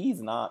say, but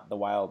he's not the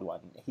wild one.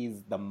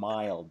 He's the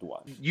mild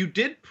one. You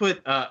did put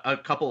a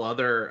couple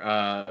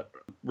other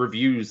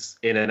reviews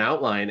in an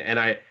outline, and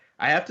I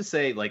have to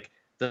say, like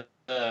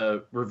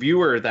the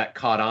reviewer that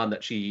caught on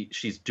that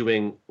she's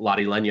doing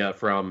Lottie Lenya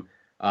from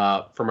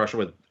Russia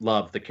with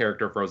Love, the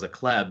character of Rosa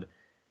Klebb,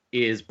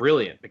 is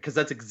brilliant because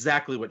that's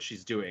exactly what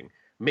she's doing.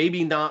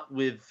 Maybe not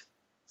with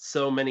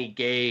so many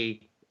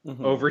gay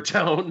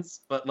overtones,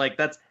 but like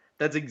that's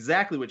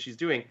exactly what she's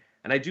doing.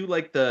 And I do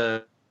like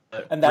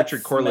and that's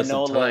Richard Corliss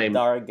of Manola Time.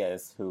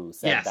 Dargis who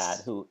said Yes.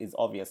 that, who is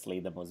obviously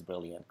the most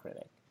brilliant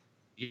critic.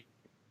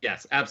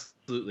 Yes,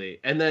 absolutely.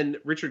 And then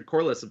Richard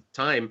Corliss of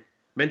Time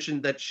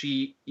mentioned that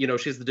she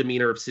has the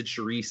demeanor of Sid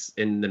Charisse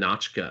in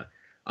Ninotchka.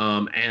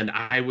 And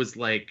I was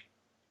like,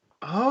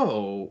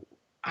 oh,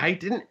 I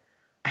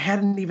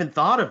hadn't even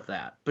thought of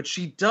that. But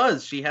she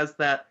does. She has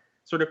that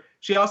sort of,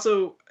 she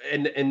also,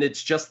 and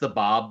it's just the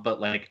bob, but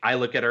like I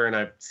look at her and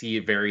I see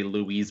a very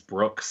Louise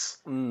Brooks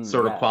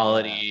sort of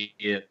quality,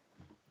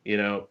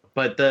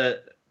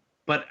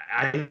 but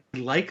I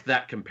like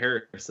that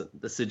comparison,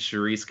 the Sid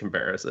Charisse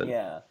comparison.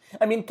 Yeah.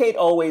 I mean, Kate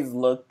always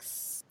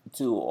looks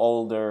to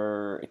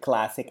older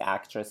classic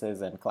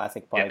actresses and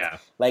classic parts. Yeah.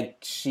 Like,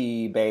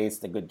 she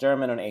based A Good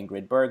German on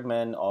Ingrid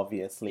Bergman.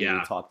 Obviously,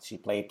 Yeah. she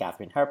played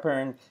Katharine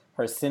Hepburn.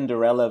 Her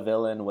Cinderella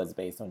villain was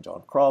based on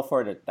Joan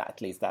Crawford.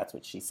 At least that's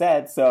what she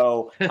said.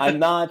 So I'm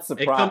not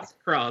surprised. It comes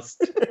across.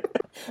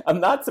 I'm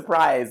not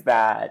surprised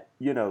that,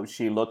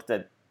 she looked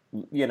at,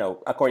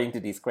 according to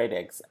these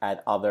critics,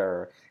 at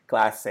other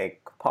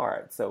classic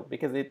parts. So,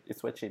 because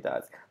it's what she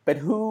does. But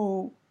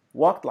who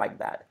walked like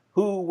that?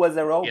 Who was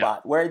a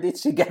robot? Yeah. Where did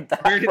she get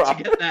that from? Where did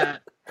she get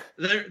that?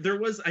 There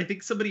was, I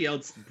think somebody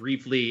else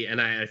briefly, and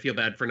I feel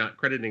bad for not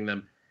crediting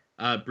them,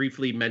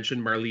 briefly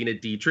mentioned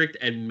Marlene Dietrich,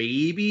 and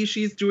maybe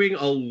she's doing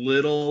a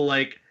little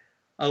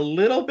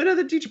bit of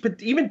the Dietrich, but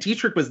even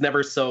Dietrich was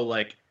never so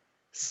like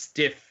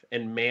stiff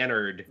and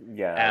mannered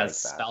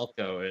as like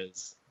Spalco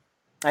is.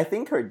 I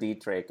think her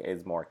Dietrich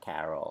is more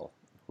Carol,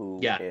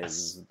 who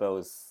is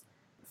both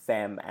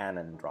femme and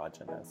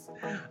androgynous.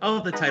 Oh,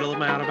 the title of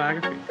my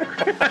autobiography.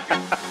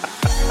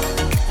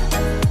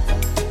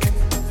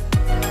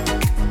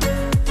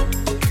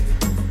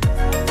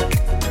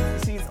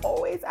 She's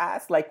always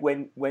asked, like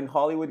when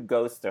Hollywood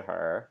goes to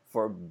her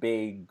for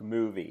big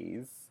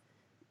movies,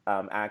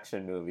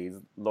 action movies,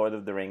 Lord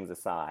of the Rings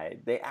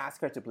aside, they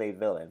ask her to play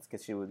villains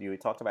because you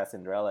talked about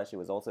Cinderella. She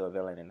was also a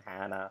villain in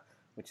Hannah,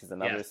 which is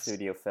another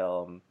studio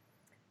film.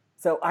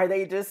 So are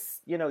they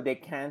just, they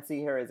can't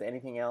see her as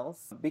anything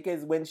else?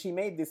 Because when she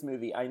made this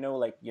movie, I know,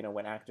 like,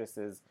 when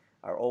actresses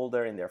are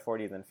older, in their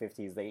 40s and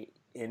 50s,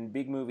 in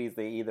big movies,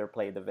 they either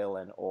play the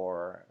villain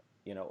or,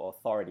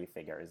 authority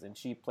figures. And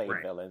she played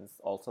villains,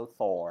 also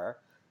Thor.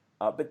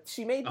 But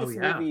she made Oh, this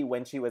yeah. movie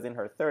when she was in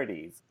her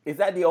 30s. Is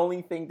that the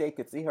only thing they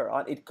could see her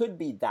on? It could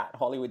be that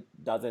Hollywood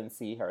doesn't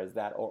see her as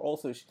that, or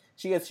also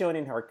she has shown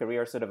in her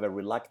career sort of a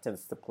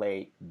reluctance to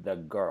play the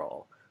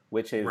girl,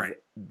 which is Right.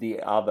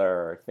 the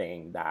other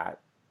thing that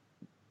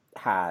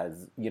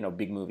has,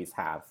 big movies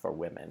have for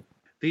women.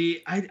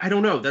 I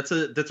don't know. That's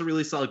a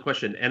really solid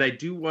question, and I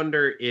do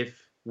wonder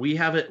if we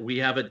have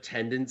a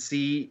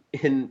tendency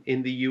in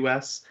the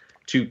U.S.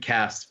 to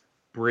cast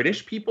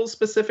British people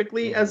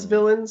specifically as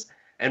villains,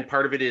 and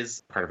part of it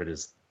is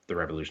the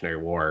Revolutionary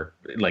War,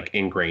 like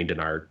ingrained in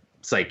our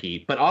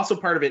psyche, but also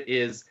part of it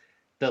is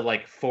the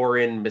like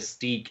foreign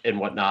mystique and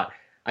whatnot.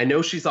 I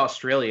know she's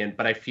Australian,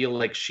 but I feel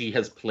like she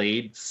has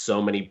played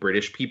so many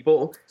British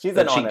people. She's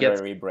that an she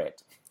honorary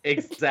Brit.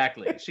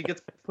 Exactly. She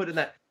gets put in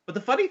that. But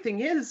the funny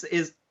thing is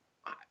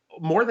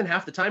more than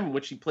half the time in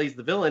which she plays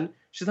the villain,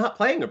 she's not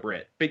playing a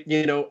Brit. But,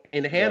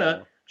 in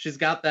Hannah, she's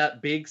got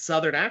that big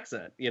Southern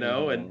accent,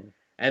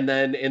 and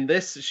then in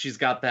this, she's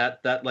got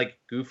that like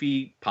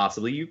goofy,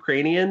 possibly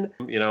Ukrainian,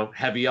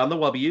 heavy on the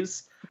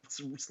W's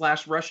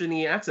 /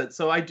 Russian-y accent.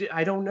 So I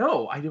don't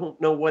know. I don't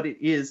know what it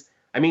is.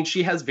 I mean,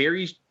 she has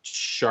very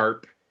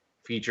sharp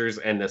features,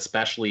 and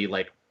especially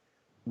like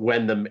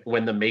when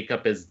the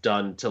makeup is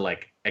done to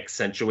like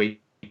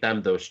accentuate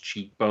them, those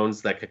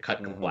cheekbones that could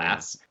cut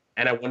glass.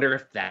 And I wonder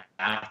if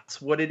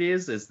that's what it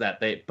is that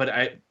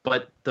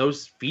but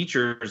those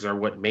features are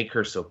what make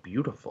her so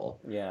beautiful.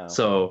 Yeah.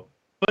 So,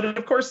 but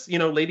of course,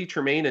 Lady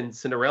Tremaine and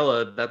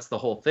Cinderella, that's the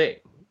whole thing,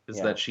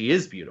 is that she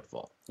is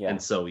beautiful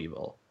and so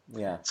evil.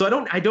 Yeah.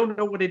 So I don't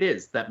know what it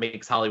is that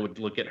makes Hollywood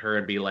look at her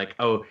and be like,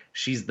 oh,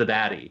 she's the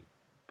baddie.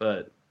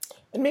 But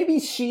and maybe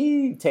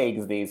she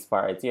takes these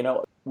parts,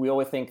 We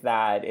always think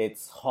that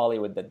it's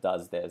Hollywood that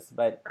does this,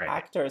 but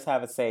actors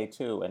have a say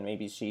too, and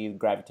maybe she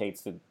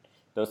gravitates to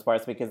those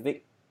parts because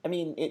it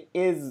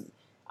is,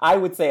 I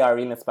would say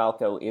Irina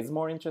Spalko is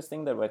more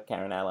interesting than what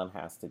Karen Allen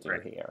has to do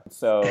here.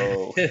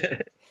 So,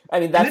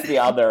 that's the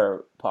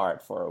other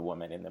part for a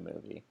woman in the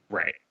movie.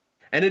 Right.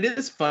 And it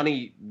is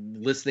funny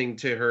listening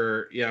to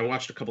her. I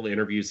watched a couple of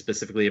interviews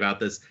specifically about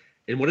this.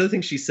 And one of the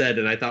things she said,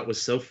 and I thought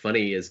was so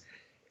funny, is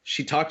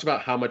she talked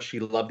about how much she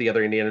loved the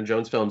other Indiana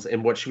Jones films.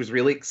 And what she was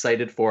really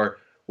excited for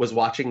was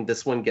watching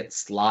this one get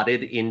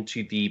slotted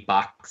into the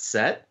box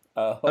set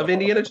of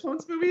Indiana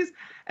Jones movies.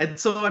 And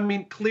so,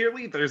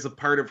 clearly there's a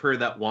part of her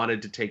that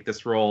wanted to take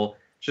this role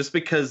just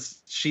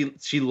because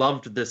she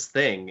loved this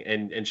thing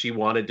and she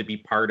wanted to be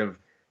part of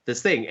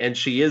this thing. And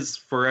she is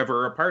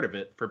forever a part of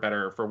it, for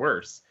better or for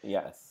worse.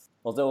 Yes.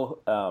 Although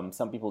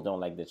some people don't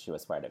like that she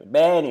was part of it.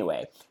 But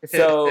anyway,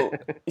 so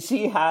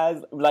she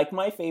has, like,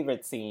 my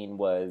favorite scene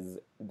was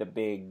the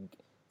big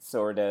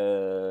sort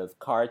of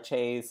car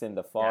chase in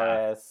the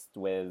forest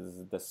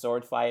with the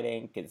sword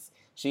fighting, because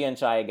she and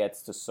Shia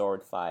gets to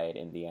sword fight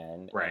in the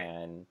end. Right.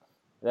 And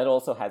that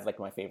also has, like,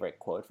 my favorite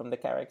quote from the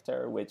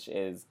character, which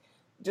is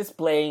just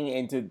playing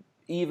into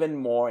even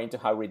more into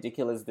how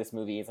ridiculous this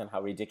movie is and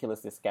how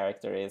ridiculous this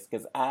character is,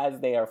 because as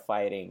they are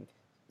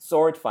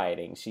sword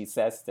fighting, she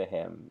says to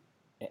him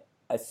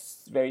a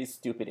very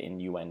stupid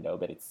innuendo,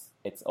 but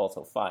it's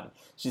also fun.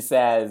 She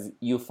says,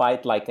 "You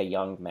fight like a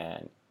young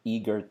man,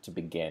 eager to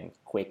begin,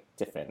 quick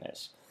to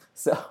finish."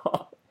 So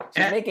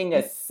she's making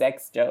a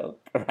sex joke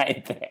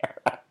right there.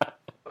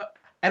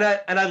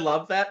 And I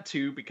love that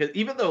too, because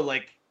even though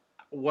like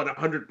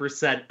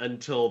 100%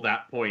 until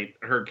that point,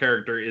 her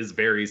character is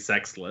very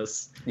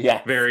sexless.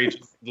 Yeah. Very,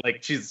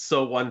 like, she's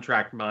so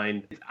one-track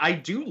mind. I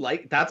do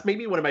like, that's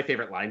maybe one of my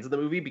favorite lines of the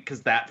movie,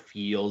 because that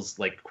feels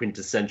like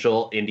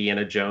quintessential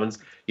Indiana Jones.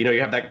 You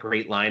have that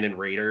great line in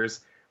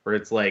Raiders where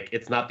it's like,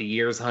 it's not the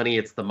years, honey,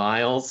 it's the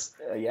miles.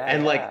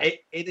 And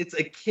like, it's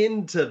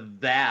akin to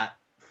that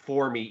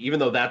for me, even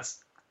though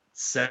that's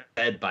said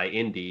by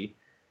Indy.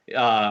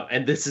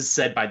 And this is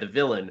said by the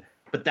villain.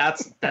 But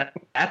that's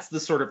the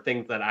sort of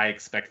thing that I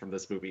expect from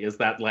this movie, is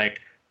that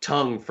like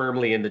tongue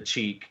firmly in the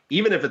cheek,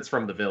 even if it's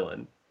from the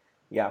villain.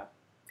 Yeah.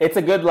 It's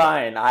a good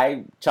line.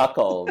 I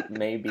chuckled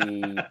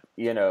maybe,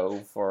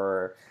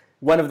 for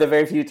one of the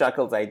very few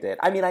chuckles I did.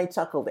 I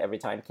chuckled every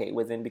time Kate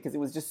was in because it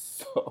was just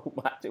so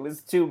much. It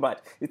was too much.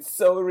 It's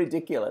so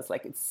ridiculous.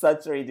 Like, it's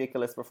such a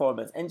ridiculous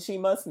performance. And she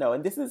must know.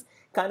 And this is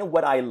kind of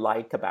what I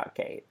like about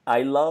Kate.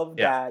 I love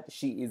that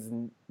she is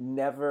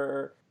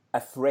never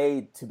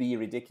afraid to be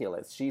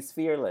ridiculous. She's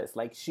fearless.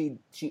 Like, she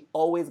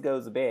always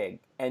goes big.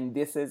 And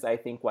this is, I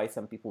think, why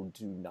some people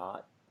do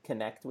not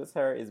connect with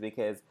her, is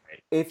because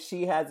if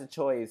she has a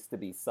choice to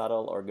be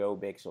subtle or go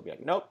big, she'll be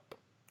like, nope,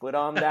 put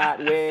on that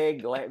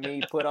wig, let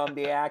me put on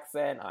the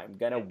accent, I'm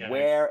gonna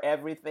wear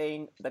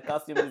everything the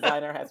costume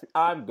designer has.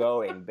 I'm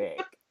going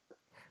big.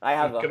 I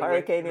have a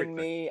hurricane in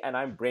me and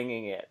I'm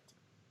bringing it.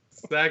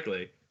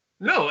 Exactly.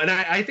 No, and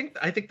I think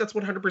that's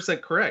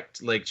 100%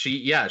 correct. Like,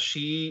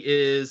 she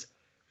is.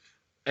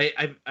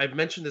 I've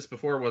mentioned this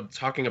before when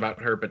talking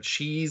about her, but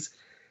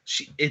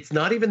it's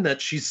not even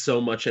that she's so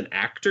much an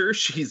actor,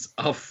 she's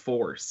a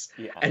force.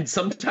 Yeah. And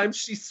sometimes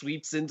she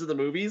sweeps into the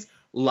movies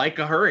like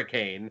a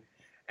hurricane.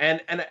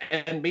 And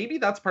maybe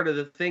that's part of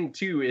the thing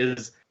too,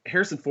 is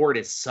Harrison Ford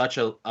is such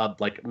a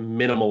like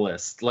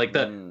minimalist. Like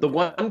the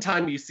one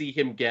time you see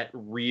him get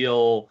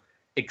real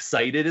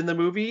excited in the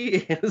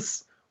movie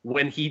is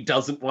when he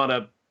doesn't want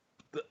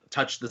to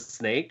touch the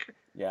snake.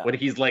 Yeah. When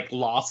he's like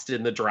lost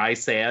in the dry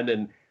sand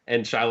and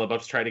Shia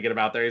LaBeouf's trying to get him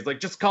out there. He's like,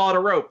 just call it a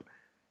rope.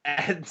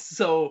 And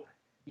so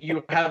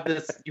you have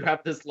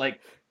this like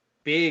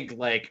big,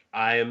 like,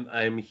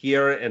 I'm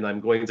here and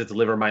I'm going to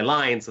deliver my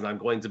lines and I'm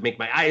going to make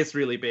my eyes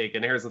really big.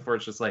 And Harrison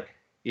Ford's just like,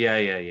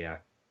 yeah.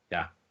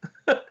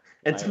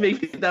 And to me,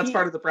 that's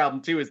part of the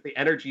problem too, is the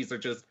energies are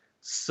just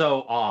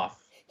so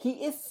off.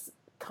 He is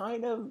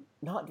kind of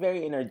not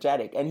very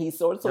energetic, and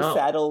he's also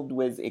saddled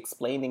with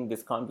explaining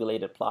this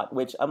convoluted plot,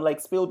 which I'm like,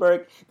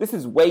 Spielberg, this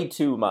is way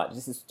too much.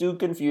 This is too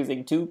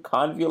confusing, too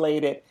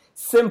convoluted.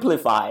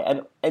 Simplify.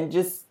 And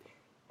just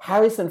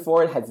Harrison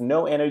Ford has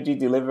no energy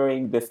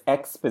delivering this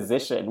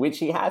exposition, which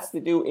he has to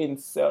do in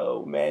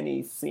so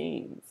many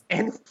scenes.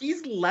 And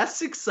he's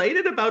less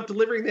excited about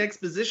delivering the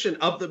exposition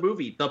of the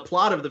movie, the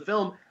plot of the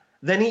film,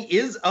 than he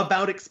is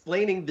about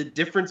explaining the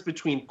difference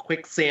between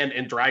quicksand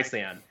and dry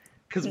sand.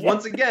 Because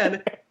once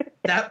again,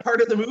 that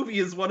part of the movie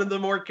is one of the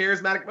more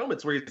charismatic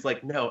moments where he's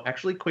like, no,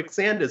 actually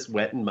quicksand is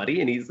wet and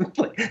muddy. And he's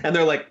like, and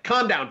they're like,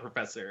 calm down,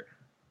 professor.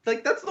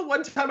 Like, that's the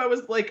one time I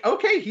was like,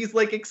 okay, he's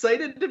like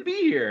excited to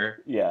be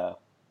here. Yeah.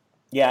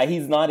 Yeah,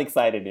 he's not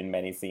excited in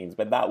many scenes,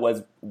 but that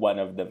was one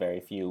of the very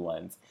few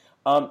ones.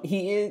 Do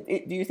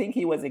you think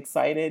he was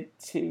excited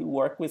to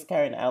work with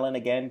Karen Allen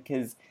again?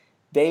 Because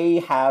they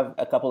have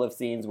a couple of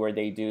scenes where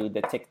they do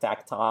the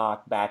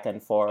tic-tac-toc back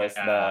and forth,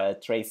 the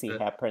Tracy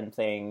Hepburn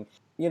thing.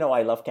 You know,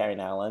 I love Karen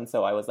Allen,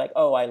 so I was like,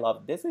 oh, I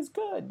love this is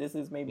good. This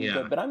is maybe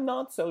good, but I'm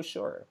not so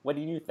sure. What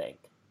do you think?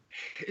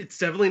 It's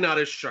definitely not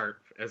as sharp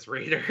as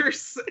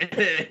Raiders.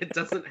 It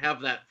doesn't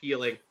have that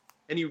feeling.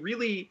 And you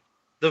really,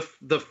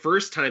 the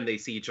first time they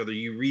see each other,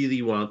 you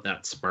really want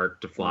that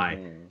spark to fly.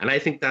 Mm-hmm. And I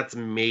think that's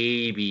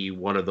maybe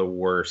one of the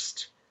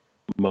worst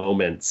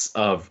moments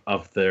of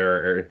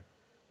their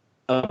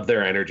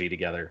energy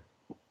together,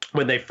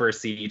 when they first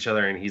see each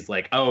other and he's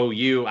like, oh,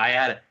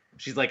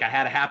 she's like, I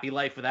had a happy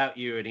life without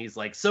you. And he's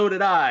like, so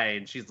did I.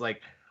 And she's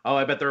like, oh,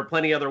 I bet there were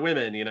plenty other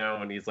women, you know?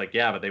 And he's like,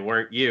 yeah, but they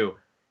weren't you.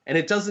 And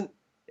it doesn't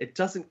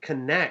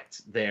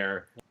connect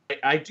there.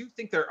 I do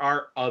think there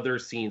are other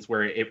scenes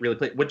where it really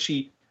plays.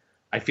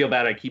 I feel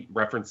bad, I keep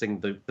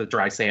referencing the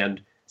dry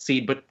sand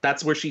scene, but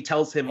that's where she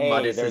tells him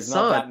Mud is his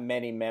son. There's not that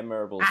many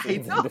memorable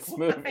scenes in this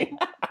movie.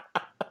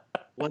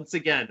 Once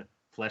again,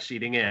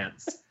 flesh-eating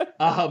ants.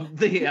 And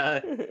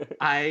they're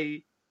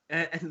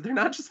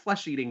not just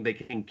flesh-eating, they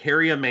can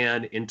carry a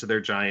man into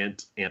their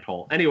giant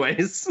anthole.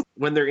 Anyways,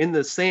 when they're in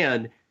the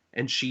sand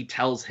and she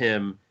tells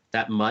him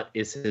that Mutt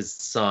is his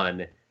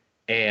son,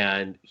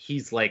 and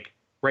he's like,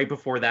 right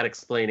before that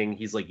explaining,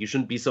 he's like, you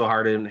shouldn't be so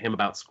hard on him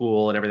about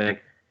school and everything.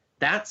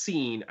 That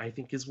scene, I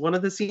think, is one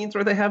of the scenes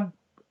where they have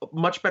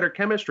much better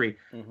chemistry.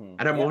 Mm-hmm.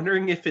 And I'm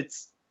wondering if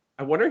it's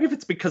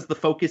because the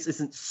focus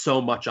isn't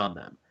so much on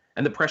them.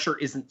 And the pressure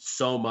isn't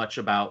so much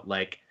about,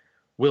 like,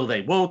 will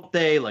they, won't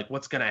they? Like,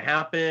 what's going to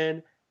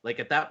happen? Like,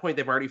 at that point,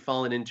 they've already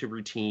fallen into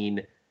routine.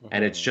 Mm-hmm.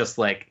 And it's just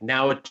like,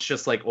 now it's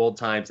just like old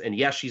times. And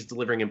yes, she's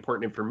delivering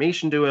important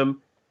information to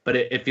him, but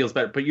it feels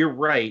better. But you're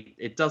right.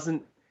 It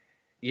doesn't,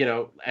 you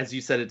know, as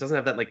you said, it doesn't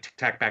have that, like,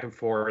 tic-tac back and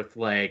forth,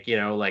 like, you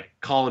know, like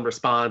call and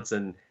response.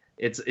 And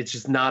it's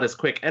just not as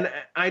quick. And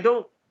I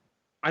don't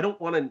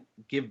want to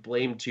give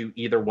blame to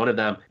either one of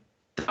them.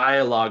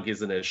 Dialogue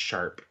isn't as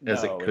sharp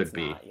as it could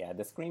be. Not. Yeah,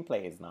 the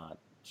screenplay is not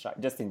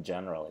sharp. Just in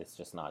general, it's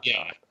just not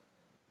sharp.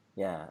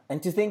 Yeah,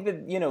 and to think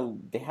that, you know,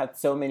 they had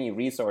so many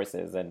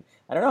resources, and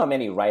I don't know how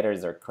many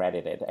writers are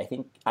credited. I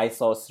think I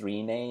saw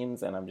 3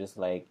 names, and I'm just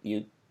like,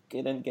 you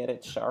couldn't get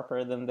it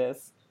sharper than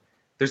this?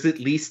 There's at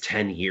least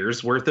 10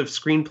 years worth of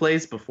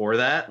screenplays before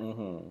that.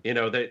 Mm-hmm. You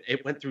know, that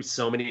it went through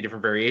so many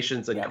different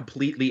variations and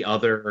completely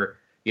other,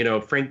 you know,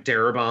 Frank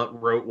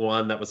Darabont wrote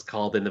one that was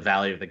called In the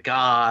Valley of the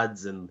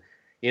Gods, and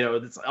you know,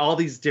 it's all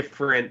these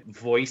different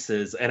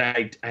voices. And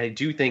I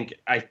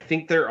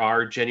think there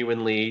are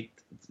genuinely,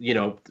 you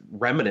know,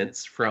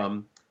 remnants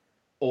from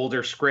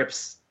older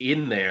scripts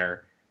in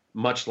there,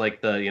 much like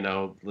the, you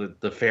know,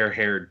 the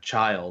fair-haired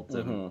child.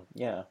 Mm-hmm.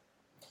 Yeah.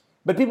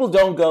 But people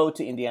don't go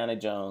to Indiana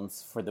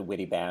Jones for the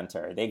witty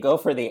banter. They go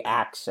for the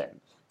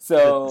action.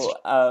 So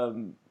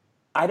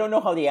I don't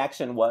know how the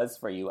action was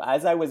for you.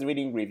 As I was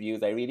reading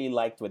reviews, I really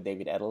liked what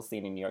David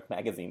Edelstein in New York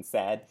Magazine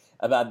said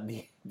about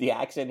the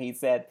action. He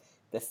said,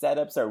 the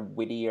setups are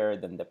wittier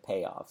than the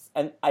payoffs.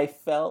 And I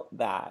felt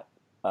that.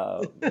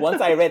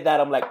 Once I read that,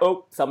 I'm like,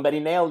 oh, somebody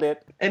nailed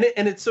it. And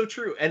it's so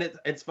true. And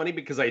it's funny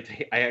because I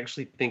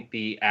actually think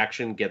the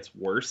action gets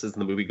worse as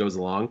the movie goes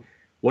along.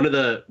 One of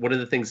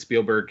the things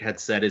Spielberg had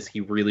said is he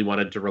really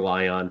wanted to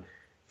rely on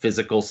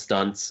physical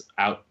stunts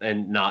out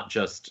and not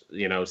just,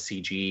 you know,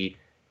 CG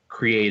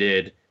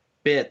created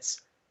bits.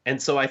 And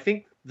so I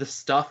think the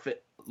stuff,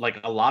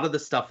 like a lot of the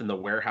stuff in the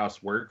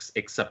warehouse works,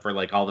 except for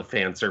like all the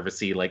fan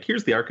servicey, like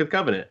here's the Ark of the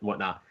Covenant and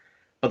whatnot.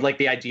 But like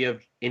the idea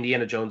of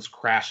Indiana Jones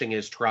crashing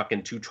his truck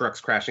and 2 trucks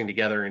crashing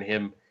together and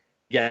him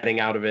getting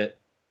out of it,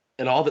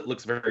 and all that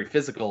looks very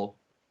physical.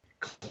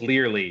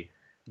 clearly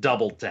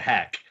doubled to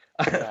heck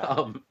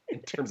Yeah. in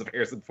terms of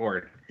Harrison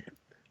Ford.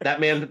 That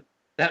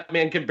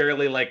man can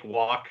barely like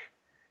walk,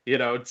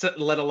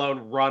 let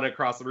alone run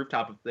across the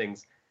rooftop of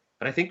things.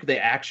 But I think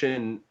the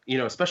action,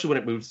 especially when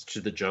it moves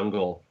to the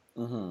jungle,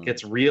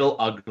 gets real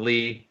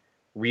ugly,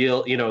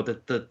 real,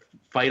 the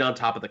fight on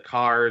top of the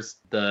cars,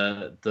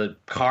 the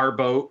car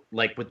boat,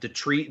 like with the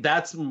tree.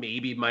 That's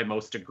maybe my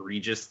most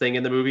egregious thing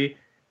in the movie,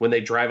 when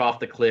they drive off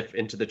the cliff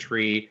into the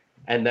tree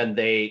and then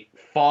they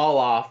fall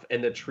off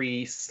and the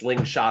tree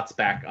slingshots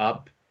back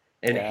up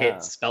and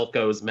hits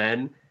Spelko's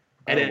men.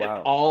 And it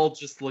all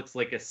just looks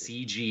like a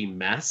CG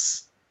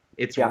mess.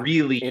 It's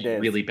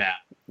really bad.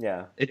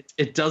 Yeah.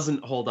 It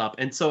doesn't hold up.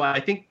 And so I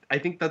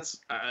think that's,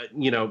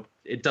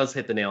 it does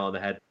hit the nail on the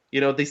head. The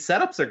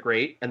setups are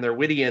great and they're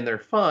witty and they're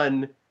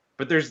fun,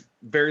 but there's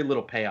very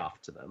little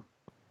payoff to them.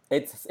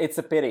 It's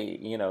a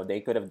pity,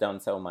 they could have done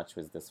so much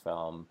with this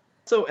film.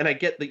 So, and I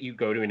get that you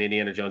go to an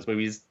Indiana Jones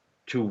movies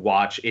to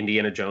watch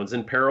Indiana Jones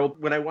in peril.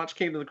 When I watch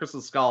Kingdom of the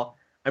Crystal Skull,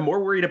 I'm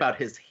more worried about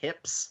his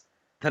hips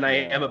than I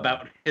am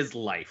about his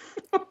life.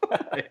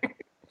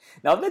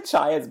 Now that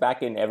Shia is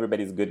back in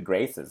everybody's good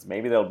graces,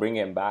 maybe they'll bring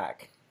him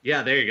back.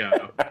 Yeah, there you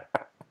go.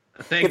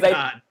 Thank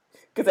God.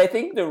 Because I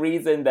think the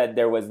reason that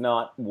there was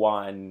not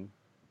one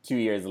 2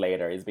 years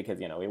later is because,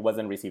 it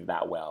wasn't received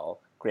that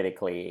well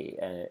critically,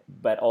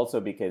 but also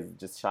because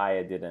just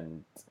Shia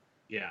didn't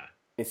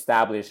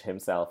establish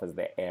himself as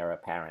the heir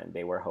apparent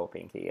they were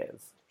hoping he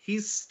is.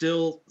 He's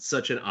still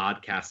such an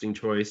odd casting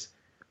choice,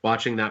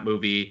 watching that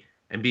movie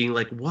and being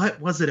like, what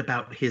was it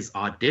about his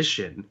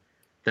audition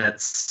that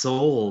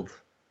sold,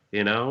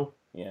 Yeah.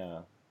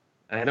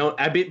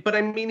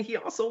 But he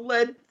also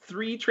led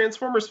 3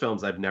 Transformers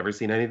films. I've never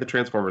seen any of the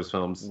Transformers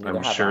films.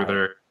 I'm sure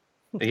they're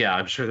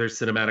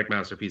cinematic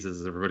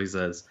masterpieces, as everybody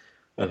says.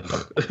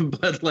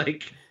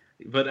 But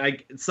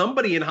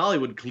somebody in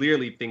Hollywood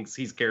clearly thinks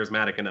he's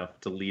charismatic enough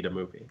to lead a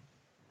movie.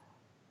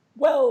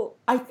 Well,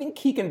 I think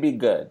he can be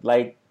good.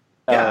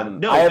 I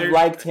have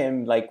liked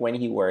him when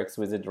he works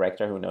with a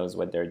director who knows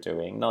what they're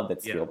doing. Not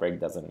that Spielberg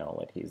doesn't know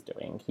what he's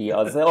doing. He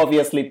has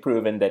obviously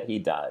proven that he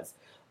does.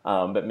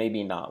 But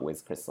maybe not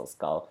with Crystal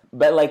Skull.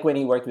 But when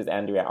he worked with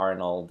Andrea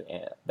Arnold,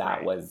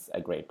 that was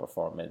a great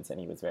performance, and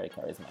he was very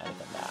charismatic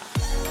in that.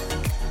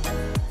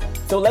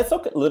 So let's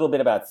talk a little bit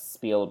about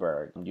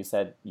Spielberg. You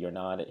said you're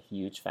not a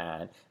huge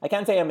fan. I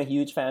can't say I'm a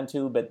huge fan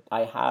too, but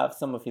I have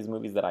some of his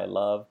movies that I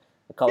love.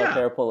 The Color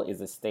Purple is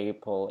a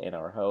staple in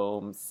our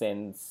home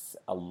since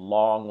a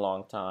long,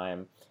 long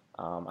time.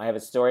 I have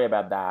a story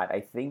about that.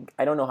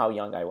 I don't know how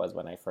young I was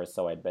when I first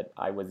saw it, but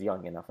I was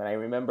young enough. And I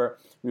remember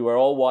we were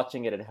all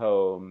watching it at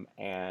home,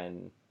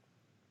 and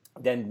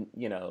then,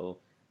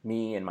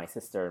 me and my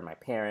sister and my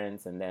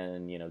parents, and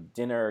then,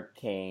 dinner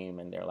came,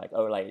 and they're like,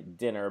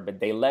 dinner,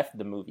 but they left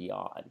the movie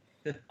on.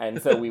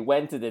 And so we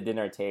went to the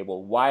dinner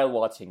table while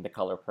watching The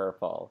Color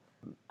Purple,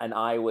 and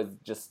I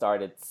just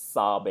started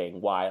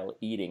sobbing while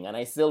eating. And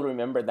I still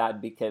remember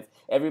that because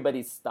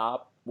everybody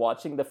stopped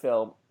watching the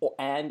film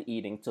and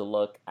eating to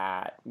look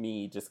at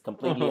me just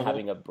completely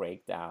having a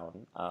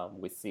breakdown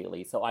with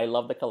Celie. So I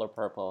love The Color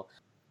Purple.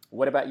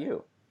 What about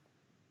you?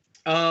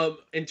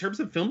 In terms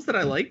of films that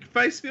I like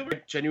by Spielberg,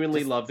 I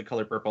genuinely love The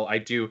Color Purple. I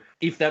do.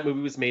 If that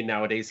movie was made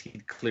nowadays,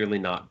 he'd clearly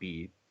not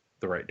be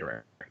the right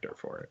director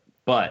for it.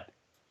 But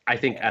I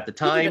think at the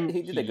time...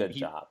 He did a good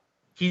job.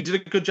 He did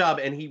a good job,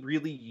 and he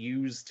really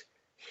used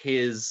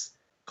his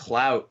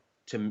clout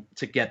to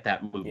get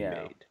that movie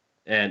made.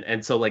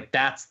 And so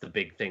that's the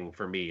big thing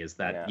for me, is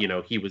that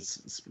he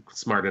was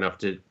smart enough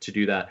to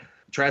do that.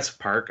 Jurassic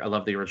Park, I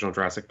love the original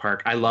Jurassic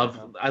Park. I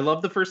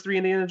love the first 3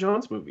 Indiana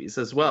Jones movies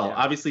as well. Yeah.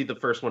 Obviously the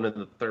first one and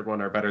the third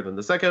one are better than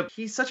the second.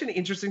 He's such an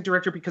interesting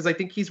director because I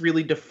think he's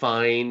really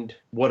defined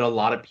what a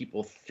lot of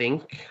people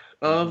think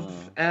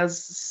of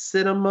as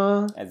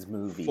cinema, as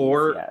movies.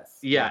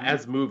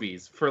 As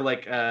movies for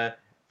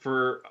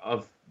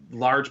a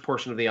large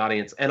portion of the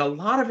audience, and a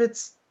lot of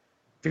it's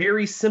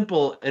very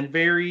simple and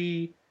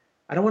very,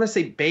 I don't want to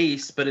say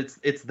base, but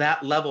it's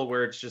that level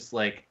where it's just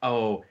like,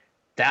 oh,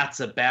 that's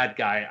a bad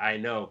guy, I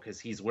know, because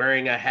he's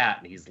wearing a hat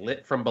and he's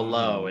lit from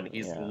below and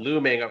he's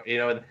looming,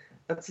 and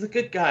that's the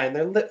good guy, and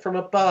they're lit from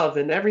above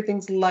and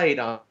everything's light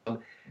on,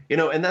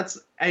 and that's,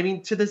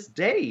 to this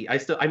day,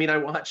 I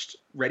watched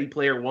Ready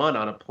Player One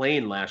on a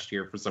plane last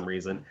year for some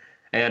reason,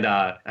 and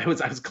I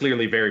was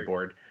clearly very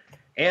bored.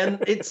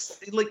 And it's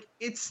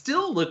it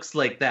still looks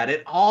like that.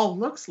 It all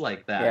looks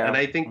like that. Yeah. And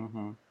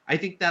I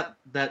think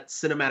that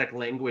cinematic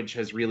language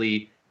has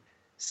really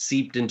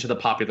seeped into the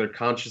popular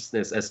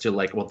consciousness as to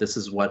this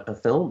is what a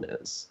film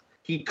is.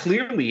 He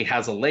clearly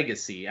has a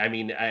legacy.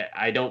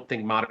 I don't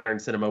think modern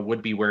cinema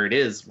would be where it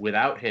is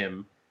without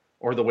him,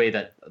 or the way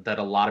that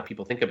a lot of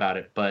people think about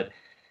it. But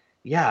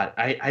yeah,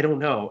 I don't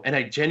know. And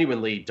I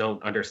genuinely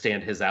don't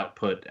understand his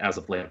output as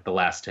of the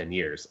last 10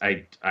 years.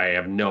 I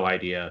have no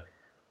idea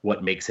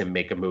what makes him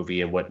make a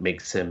movie and what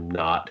makes him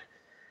not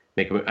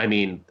make a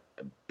movie.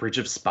 Bridge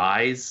of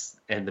Spies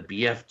and the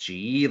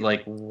BFG,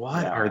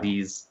 what are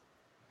these?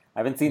 I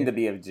haven't seen the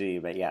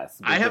BFG, but yes,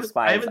 I haven't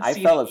I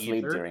fell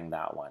asleep during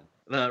that one.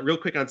 Real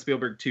quick on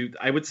Spielberg too,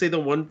 I would say the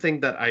one thing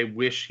that I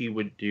wish he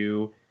would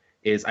do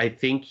is I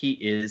think he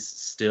is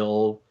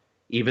still,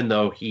 even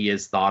though he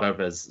is thought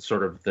of as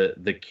sort of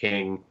the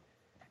king,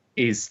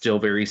 is still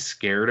very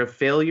scared of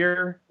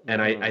failure, and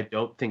I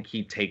don't think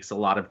he takes a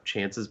lot of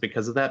chances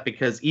because of that.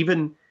 Because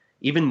even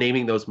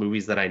naming those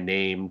movies that I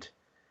named,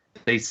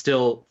 they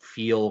still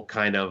feel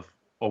kind of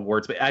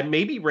awards. But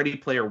maybe Ready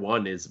Player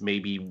One is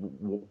maybe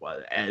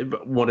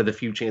one of the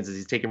few chances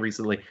he's taken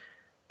recently.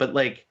 But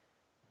like,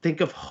 think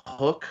of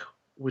Hook,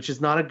 which is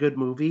not a good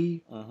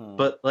movie,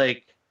 but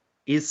like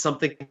is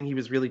something he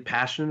was really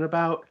passionate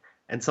about,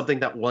 and something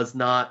that was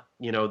not,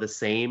 the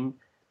same.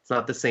 It's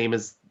not the same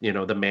as,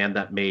 the man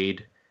that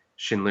made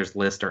Schindler's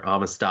List or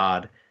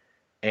Amistad.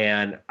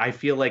 And I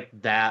feel like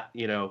that,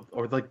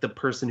 or like the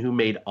person who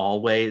made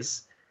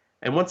Always.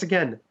 And once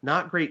again,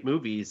 not great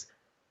movies,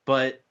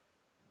 but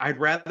I'd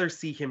rather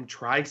see him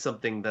try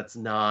something that's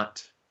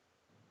not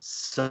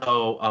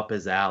so up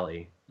his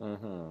alley.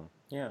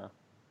 Yeah.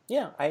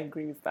 Yeah, I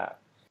agree with that.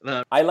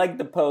 I like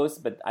The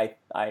Post, but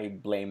I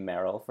blame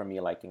Meryl for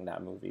me liking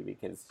that movie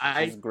because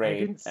she's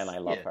great and I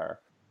love her.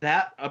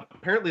 That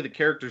apparently the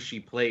character she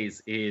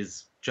plays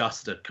is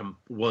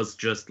was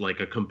just like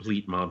a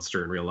complete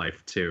monster in real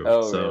life too.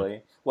 Oh,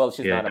 really? Well,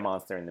 she's not a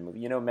monster in the movie.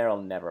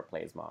 Meryl never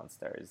plays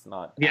monsters.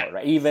 Not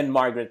outright. Even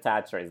Margaret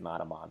Thatcher is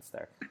not a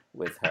monster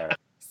with her.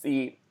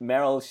 See,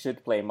 Meryl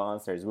should play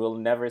monsters. We'll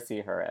never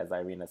see her as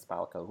Irina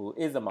Spalko, who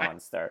is a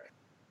monster.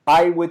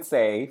 I would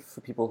say,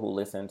 for people who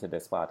listen to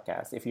this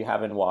podcast, if you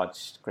haven't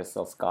watched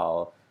Crystal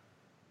Skull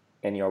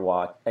and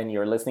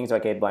you're listening to a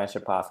Cate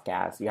Blanchett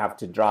podcast, you have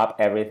to drop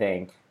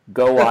everything.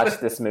 Go watch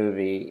this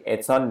movie.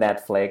 It's on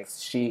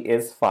Netflix. She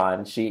is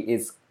fun. She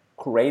is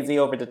crazy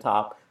over the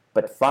top,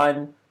 but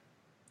fun.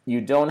 You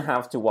don't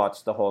have to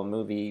watch the whole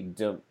movie.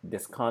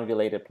 This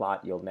convoluted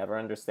plot, you'll never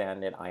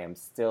understand it. I am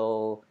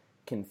still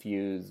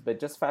confused, but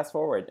just fast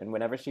forward, and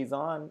whenever she's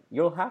on,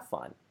 you'll have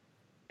fun.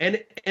 And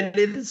it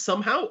is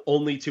somehow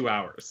only 2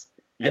 hours.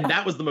 And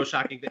that was the most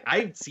shocking thing.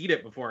 I'd seen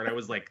it before, and I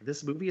was like,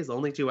 this movie is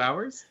only 2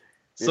 hours?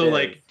 So,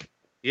 like,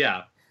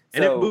 yeah.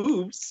 And it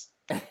moves.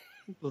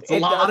 It's a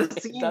lot of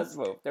scenes. It does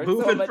move.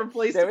 Moving from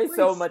place to place. There is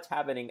so much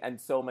happening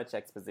and so much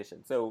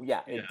exposition. So,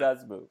 yeah, it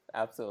does move.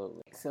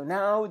 Absolutely. So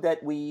now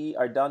that we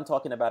are done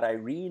talking about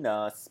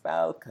Irina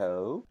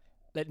Spalko,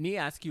 let me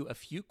ask you a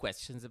few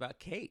questions about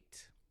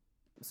Kate.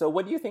 So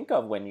what do you think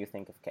of when you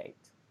think of Kate?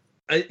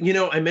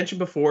 I mentioned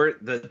before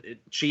that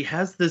she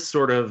has this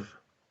sort of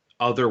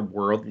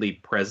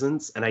otherworldly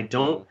presence, and I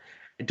don't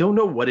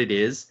know what it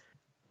is.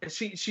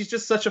 She's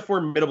just such a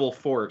formidable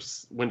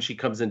force when she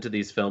comes into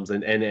these films,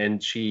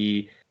 and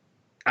she,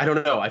 I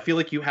don't know. I feel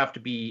like you have to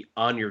be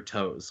on your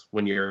toes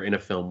when you're in a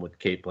film with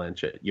Cate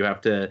Blanchett. You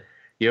have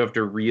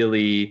to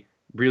really,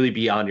 really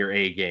be on your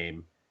A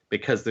game,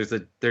 because there's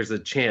a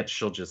chance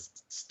she'll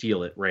just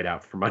steal it right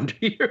out from under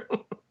you.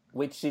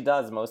 Which she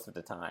does most of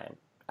the time.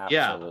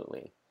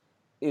 Absolutely. Yeah.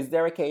 Is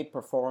there a Kate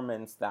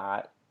performance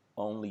that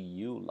only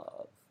you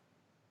love?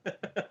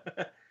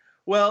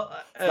 Well,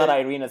 it's not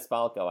Irina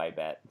Spalko, I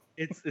bet.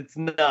 It's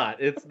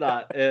not. It's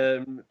not.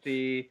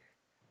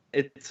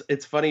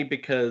 It's funny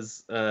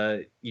because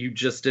you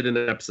just did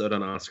an episode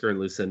on Oscar and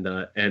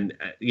Lucinda, and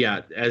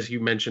as you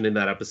mentioned in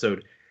that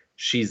episode,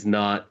 she's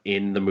not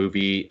in the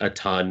movie a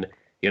ton.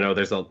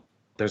 There's a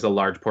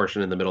large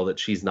portion in the middle that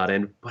she's not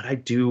in, but I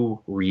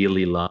do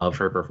really love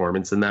her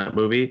performance in that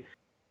movie.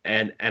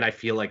 And I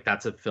feel like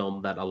that's a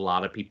film that a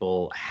lot of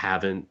people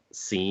haven't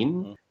seen.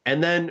 Mm-hmm.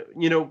 And then,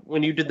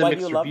 when you did the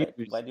mixed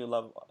reviews, why do you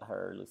love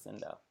her,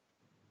 Lucinda?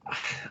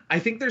 I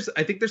think there's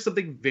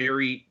something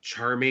very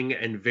charming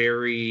and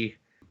very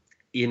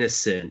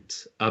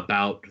innocent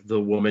about the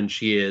woman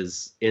she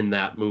is in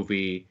that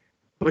movie.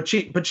 But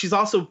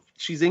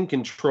she's in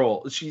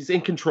control. She's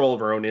in control of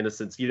her own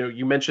innocence.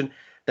 You mentioned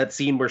that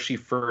scene where she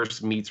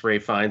first meets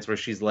Ralph Fiennes, where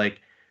she's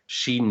like,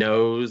 she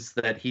knows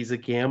that he's a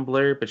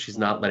gambler, but she's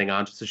not letting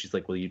on. So she's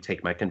like, will you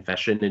take my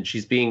confession? And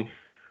she's being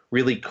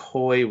really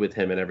coy with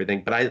him and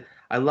everything. But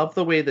I love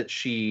the way that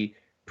she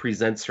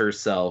presents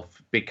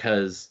herself,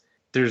 because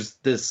there's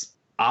this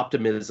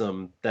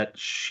optimism that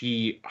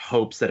she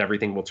hopes that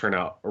everything will turn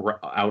out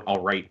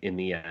all right in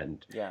the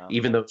end. Yeah.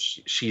 Even though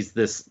she's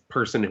this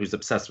person who's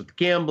obsessed with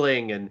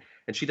gambling, and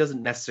she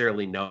doesn't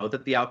necessarily know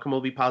that the outcome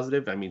will be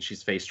positive. I mean,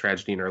 she's faced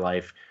tragedy in her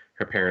life.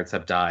 Her parents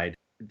have died.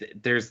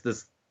 There's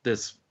this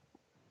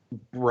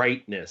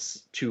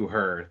brightness to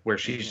her where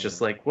she's just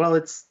like, well,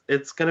 it's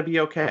gonna be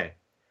okay,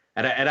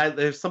 and I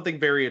there's something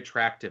very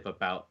attractive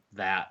about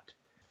that.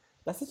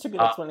 That's such a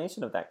good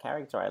explanation of that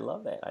character. I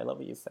love it. I love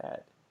what you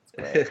said. It's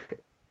great.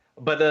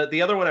 But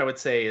the other one I would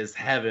say is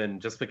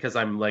Heaven, just because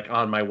I'm like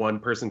on my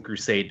one-person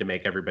crusade to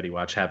make everybody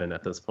watch Heaven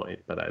at this point.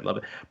 But I love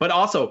it. But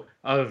also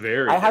I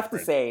have to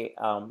say,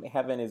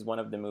 Heaven is one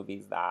of the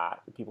movies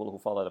that the people who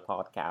follow the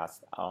podcast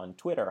on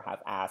Twitter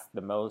have asked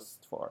the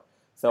most for.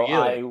 So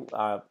really?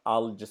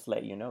 I'll just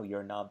let you know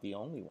you're not the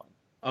only one.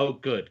 Oh,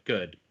 good.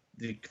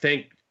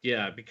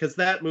 Because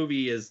that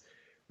movie is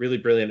really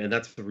brilliant, and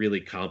that's a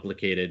really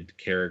complicated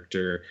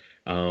character.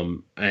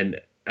 And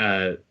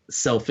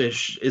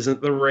selfish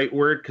isn't the right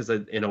word, because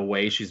in a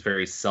way she's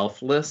very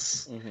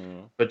selfless,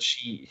 Mm-hmm.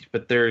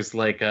 but there's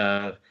like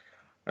a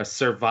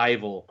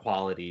survival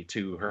quality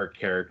to her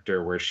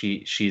character where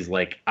she's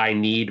like, I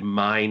need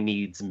my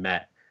needs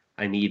met,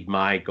 I need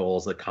my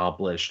goals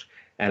accomplished,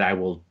 and I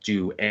will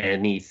do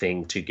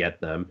anything to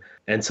get them.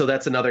 And so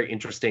that's another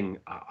interesting,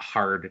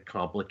 hard,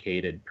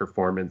 complicated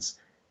performance,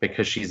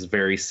 because she's a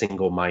very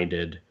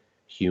single-minded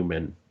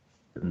human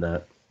in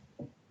that.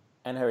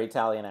 And her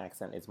Italian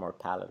accent is more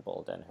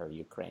palatable than her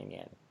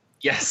Ukrainian.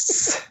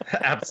 Yes,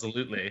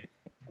 absolutely.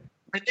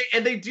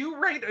 And they do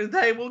write.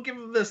 I will give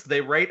them this.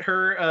 They write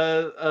her,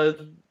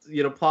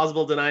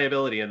 plausible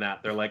deniability in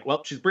that. They're like,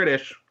 well, she's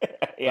British.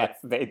 Yes,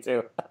 they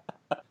do.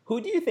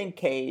 Who do you think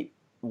Kate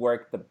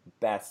worked the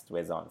best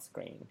with on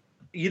screen?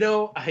 You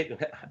know,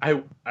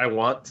 I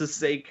want to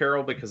say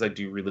Carol, because I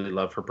do really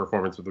love her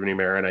performance with Rooney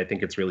Mara, and I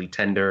think it's really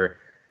tender,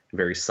 and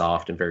very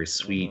soft, and very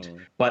sweet.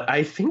 Mm-hmm. But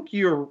I think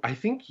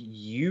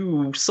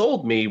you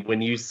sold me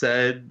when you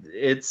said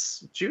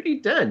it's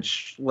Judi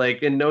Dench,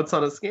 like in Notes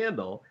on a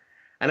Scandal.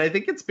 And I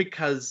think it's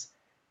because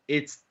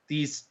it's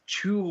these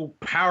two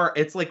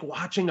it's like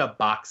watching a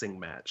boxing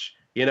match,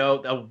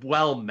 a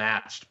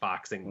well-matched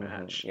boxing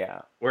match. Mm-hmm.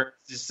 Yeah. Where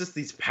it's just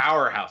these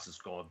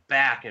powerhouses going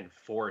back and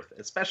forth,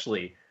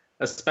 especially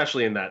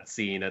in that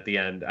scene at the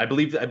end. I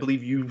believe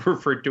you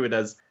referred to it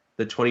as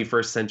the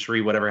 21st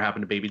century, whatever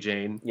happened to Baby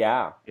Jane.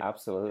 Yeah,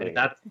 absolutely.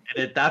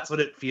 That's what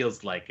it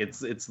feels like. It's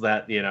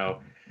that,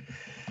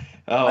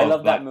 I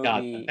love that movie.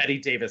 God, the Betty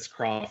Davis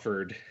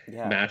Crawford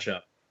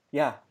matchup.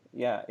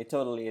 Yeah, it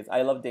totally is.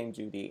 I love Dame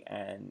Judy,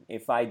 and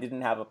if I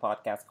didn't have a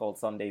podcast called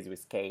Sundays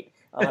with Kate,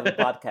 I'll have a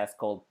podcast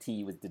called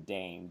Tea with the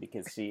Dame,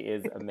 because she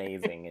is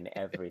amazing in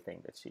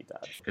everything that she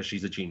does. Because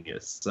she's a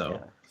genius, so. Yeah,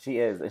 she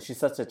is, and she's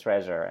such a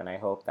treasure, and I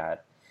hope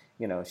that,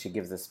 she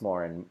gives us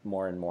more and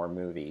more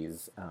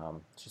movies.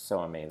 She's so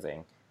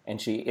amazing.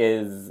 And she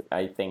is,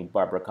 I think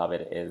Barbara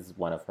Covet is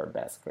one of her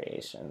best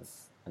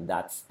creations, and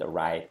that's the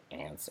right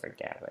answer,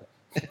 Gavin.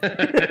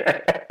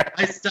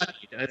 I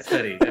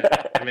studied.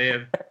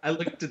 I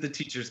looked at the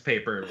teacher's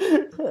paper.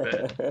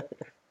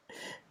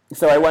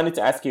 So I wanted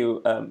to ask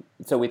you,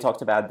 so we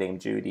talked about Dame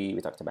Judy,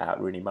 we talked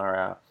about Rooney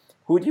Mara.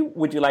 Who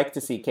would you like to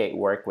see Kate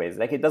work with?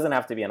 Like, it doesn't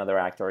have to be another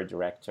actor or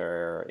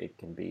director. It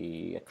can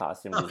be a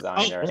costume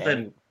designer.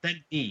 Then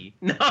me.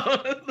 No,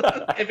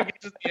 if it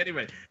could just be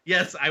anybody.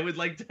 Yes, I would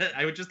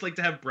just like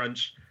to have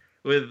brunch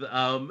with.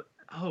 Oh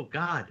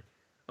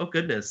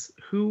goodness,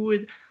 who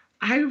would?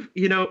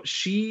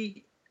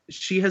 She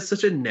has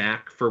such a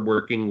knack for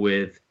working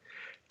with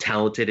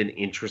talented and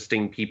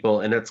interesting people,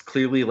 and that's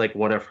clearly like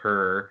one of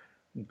her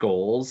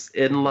goals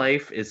in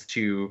life, is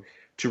to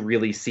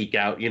really seek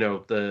out,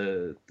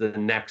 the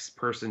next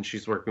person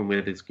she's working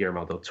with is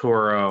Guillermo del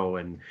Toro,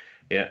 and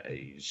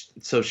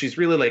so she's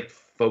really like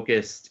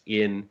focused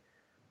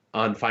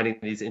on finding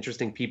these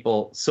interesting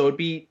people. So it'd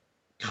be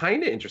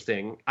kind of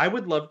interesting. I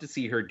would love to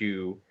see her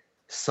do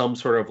some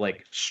sort of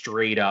like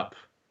straight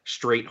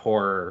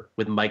horror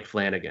with Mike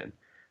Flanagan,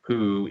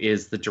 who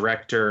is the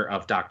director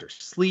of Dr.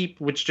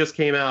 Sleep, which just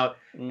came out,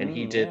 and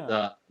he did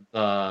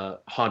the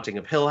Haunting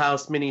of Hill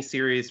House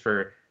miniseries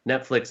for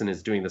Netflix and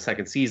is doing the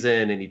second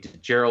season, and he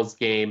did Gerald's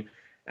Game.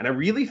 And I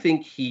really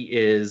think he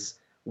is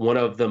one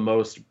of the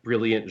most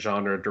brilliant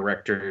genre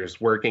directors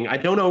working. I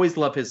don't always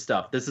love his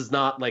stuff. This is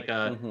not like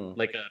a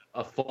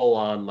full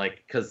on,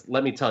 like, because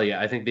let me tell you,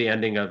 I think the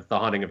ending of The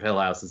Haunting of Hill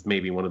House is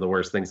maybe one of the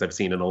worst things I've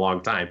seen in a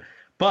long time.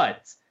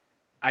 But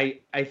I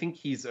think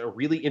he's a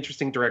really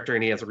interesting director,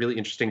 and he has a really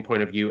interesting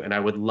point of view, and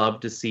I would love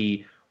to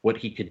see what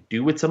he could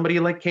do with somebody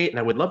like Kate, and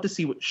I would love to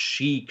see what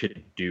she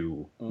could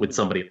do with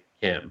somebody like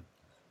him.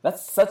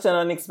 That's such an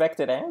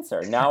unexpected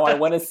answer. Now I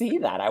want to see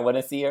that. I want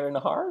to see her in a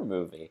horror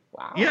movie.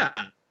 Wow. Yeah.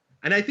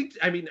 And I think,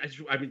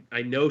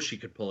 I know she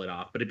could pull it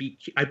off, but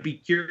I'd be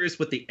curious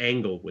what the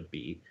angle would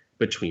be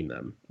between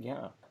them.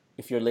 Yeah.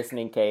 If you're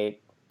listening,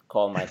 Kate,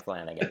 call Mike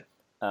Flanagan.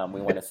 We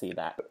want to see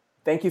that.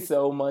 Thank you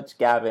so much,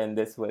 Gavin.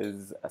 This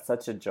was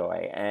such a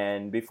joy.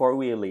 And before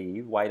we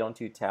leave, why don't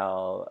you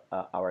tell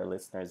our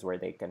listeners where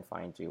they can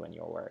find you and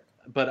your work?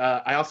 But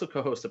I also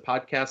co-host a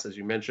podcast, as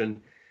you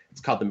mentioned. It's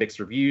called The Mixed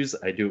Reviews.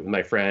 I do it with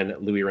my friend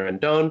Louis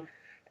Randone.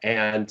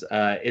 And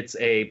it's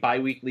a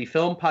bi-weekly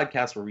film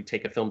podcast where we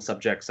take a film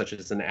subject, such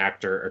as an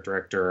actor, a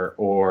director,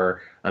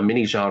 or a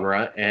mini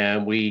genre,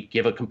 and we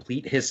give a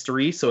complete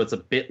history. So it's a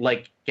bit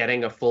like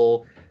getting a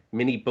full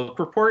mini book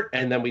report,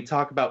 and then we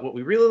talk about what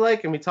we really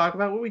like and we talk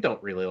about what we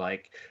don't really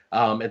like.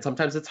 And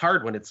sometimes it's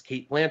hard when it's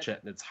Cate Blanchett,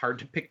 and it's hard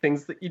to pick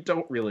things that you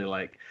don't really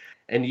like.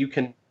 And you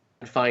can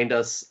find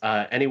us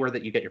anywhere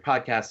that you get your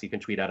podcasts. You can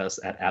tweet at us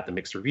at The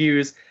Mixed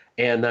Reviews.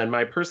 And then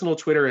my personal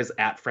Twitter is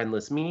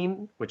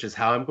 @FriendlessMean, which is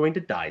how I'm going to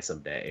die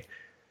someday.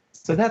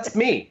 So that's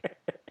me.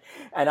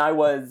 And I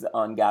was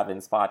on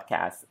Gavin's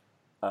podcast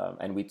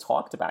and we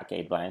talked about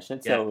Cate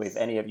Blanchett. So if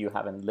any of you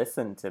haven't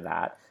listened to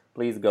that,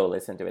 please go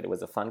listen to it. It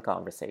was a fun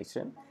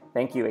conversation.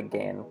 Thank you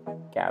again,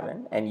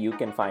 Gavin. And you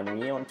can find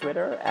me on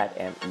Twitter at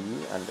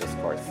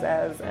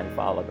ME_says and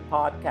follow the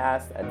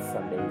podcast at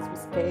Sundays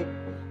with Kate.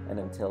 And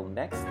until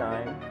next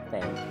time,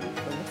 thank you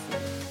for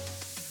listening.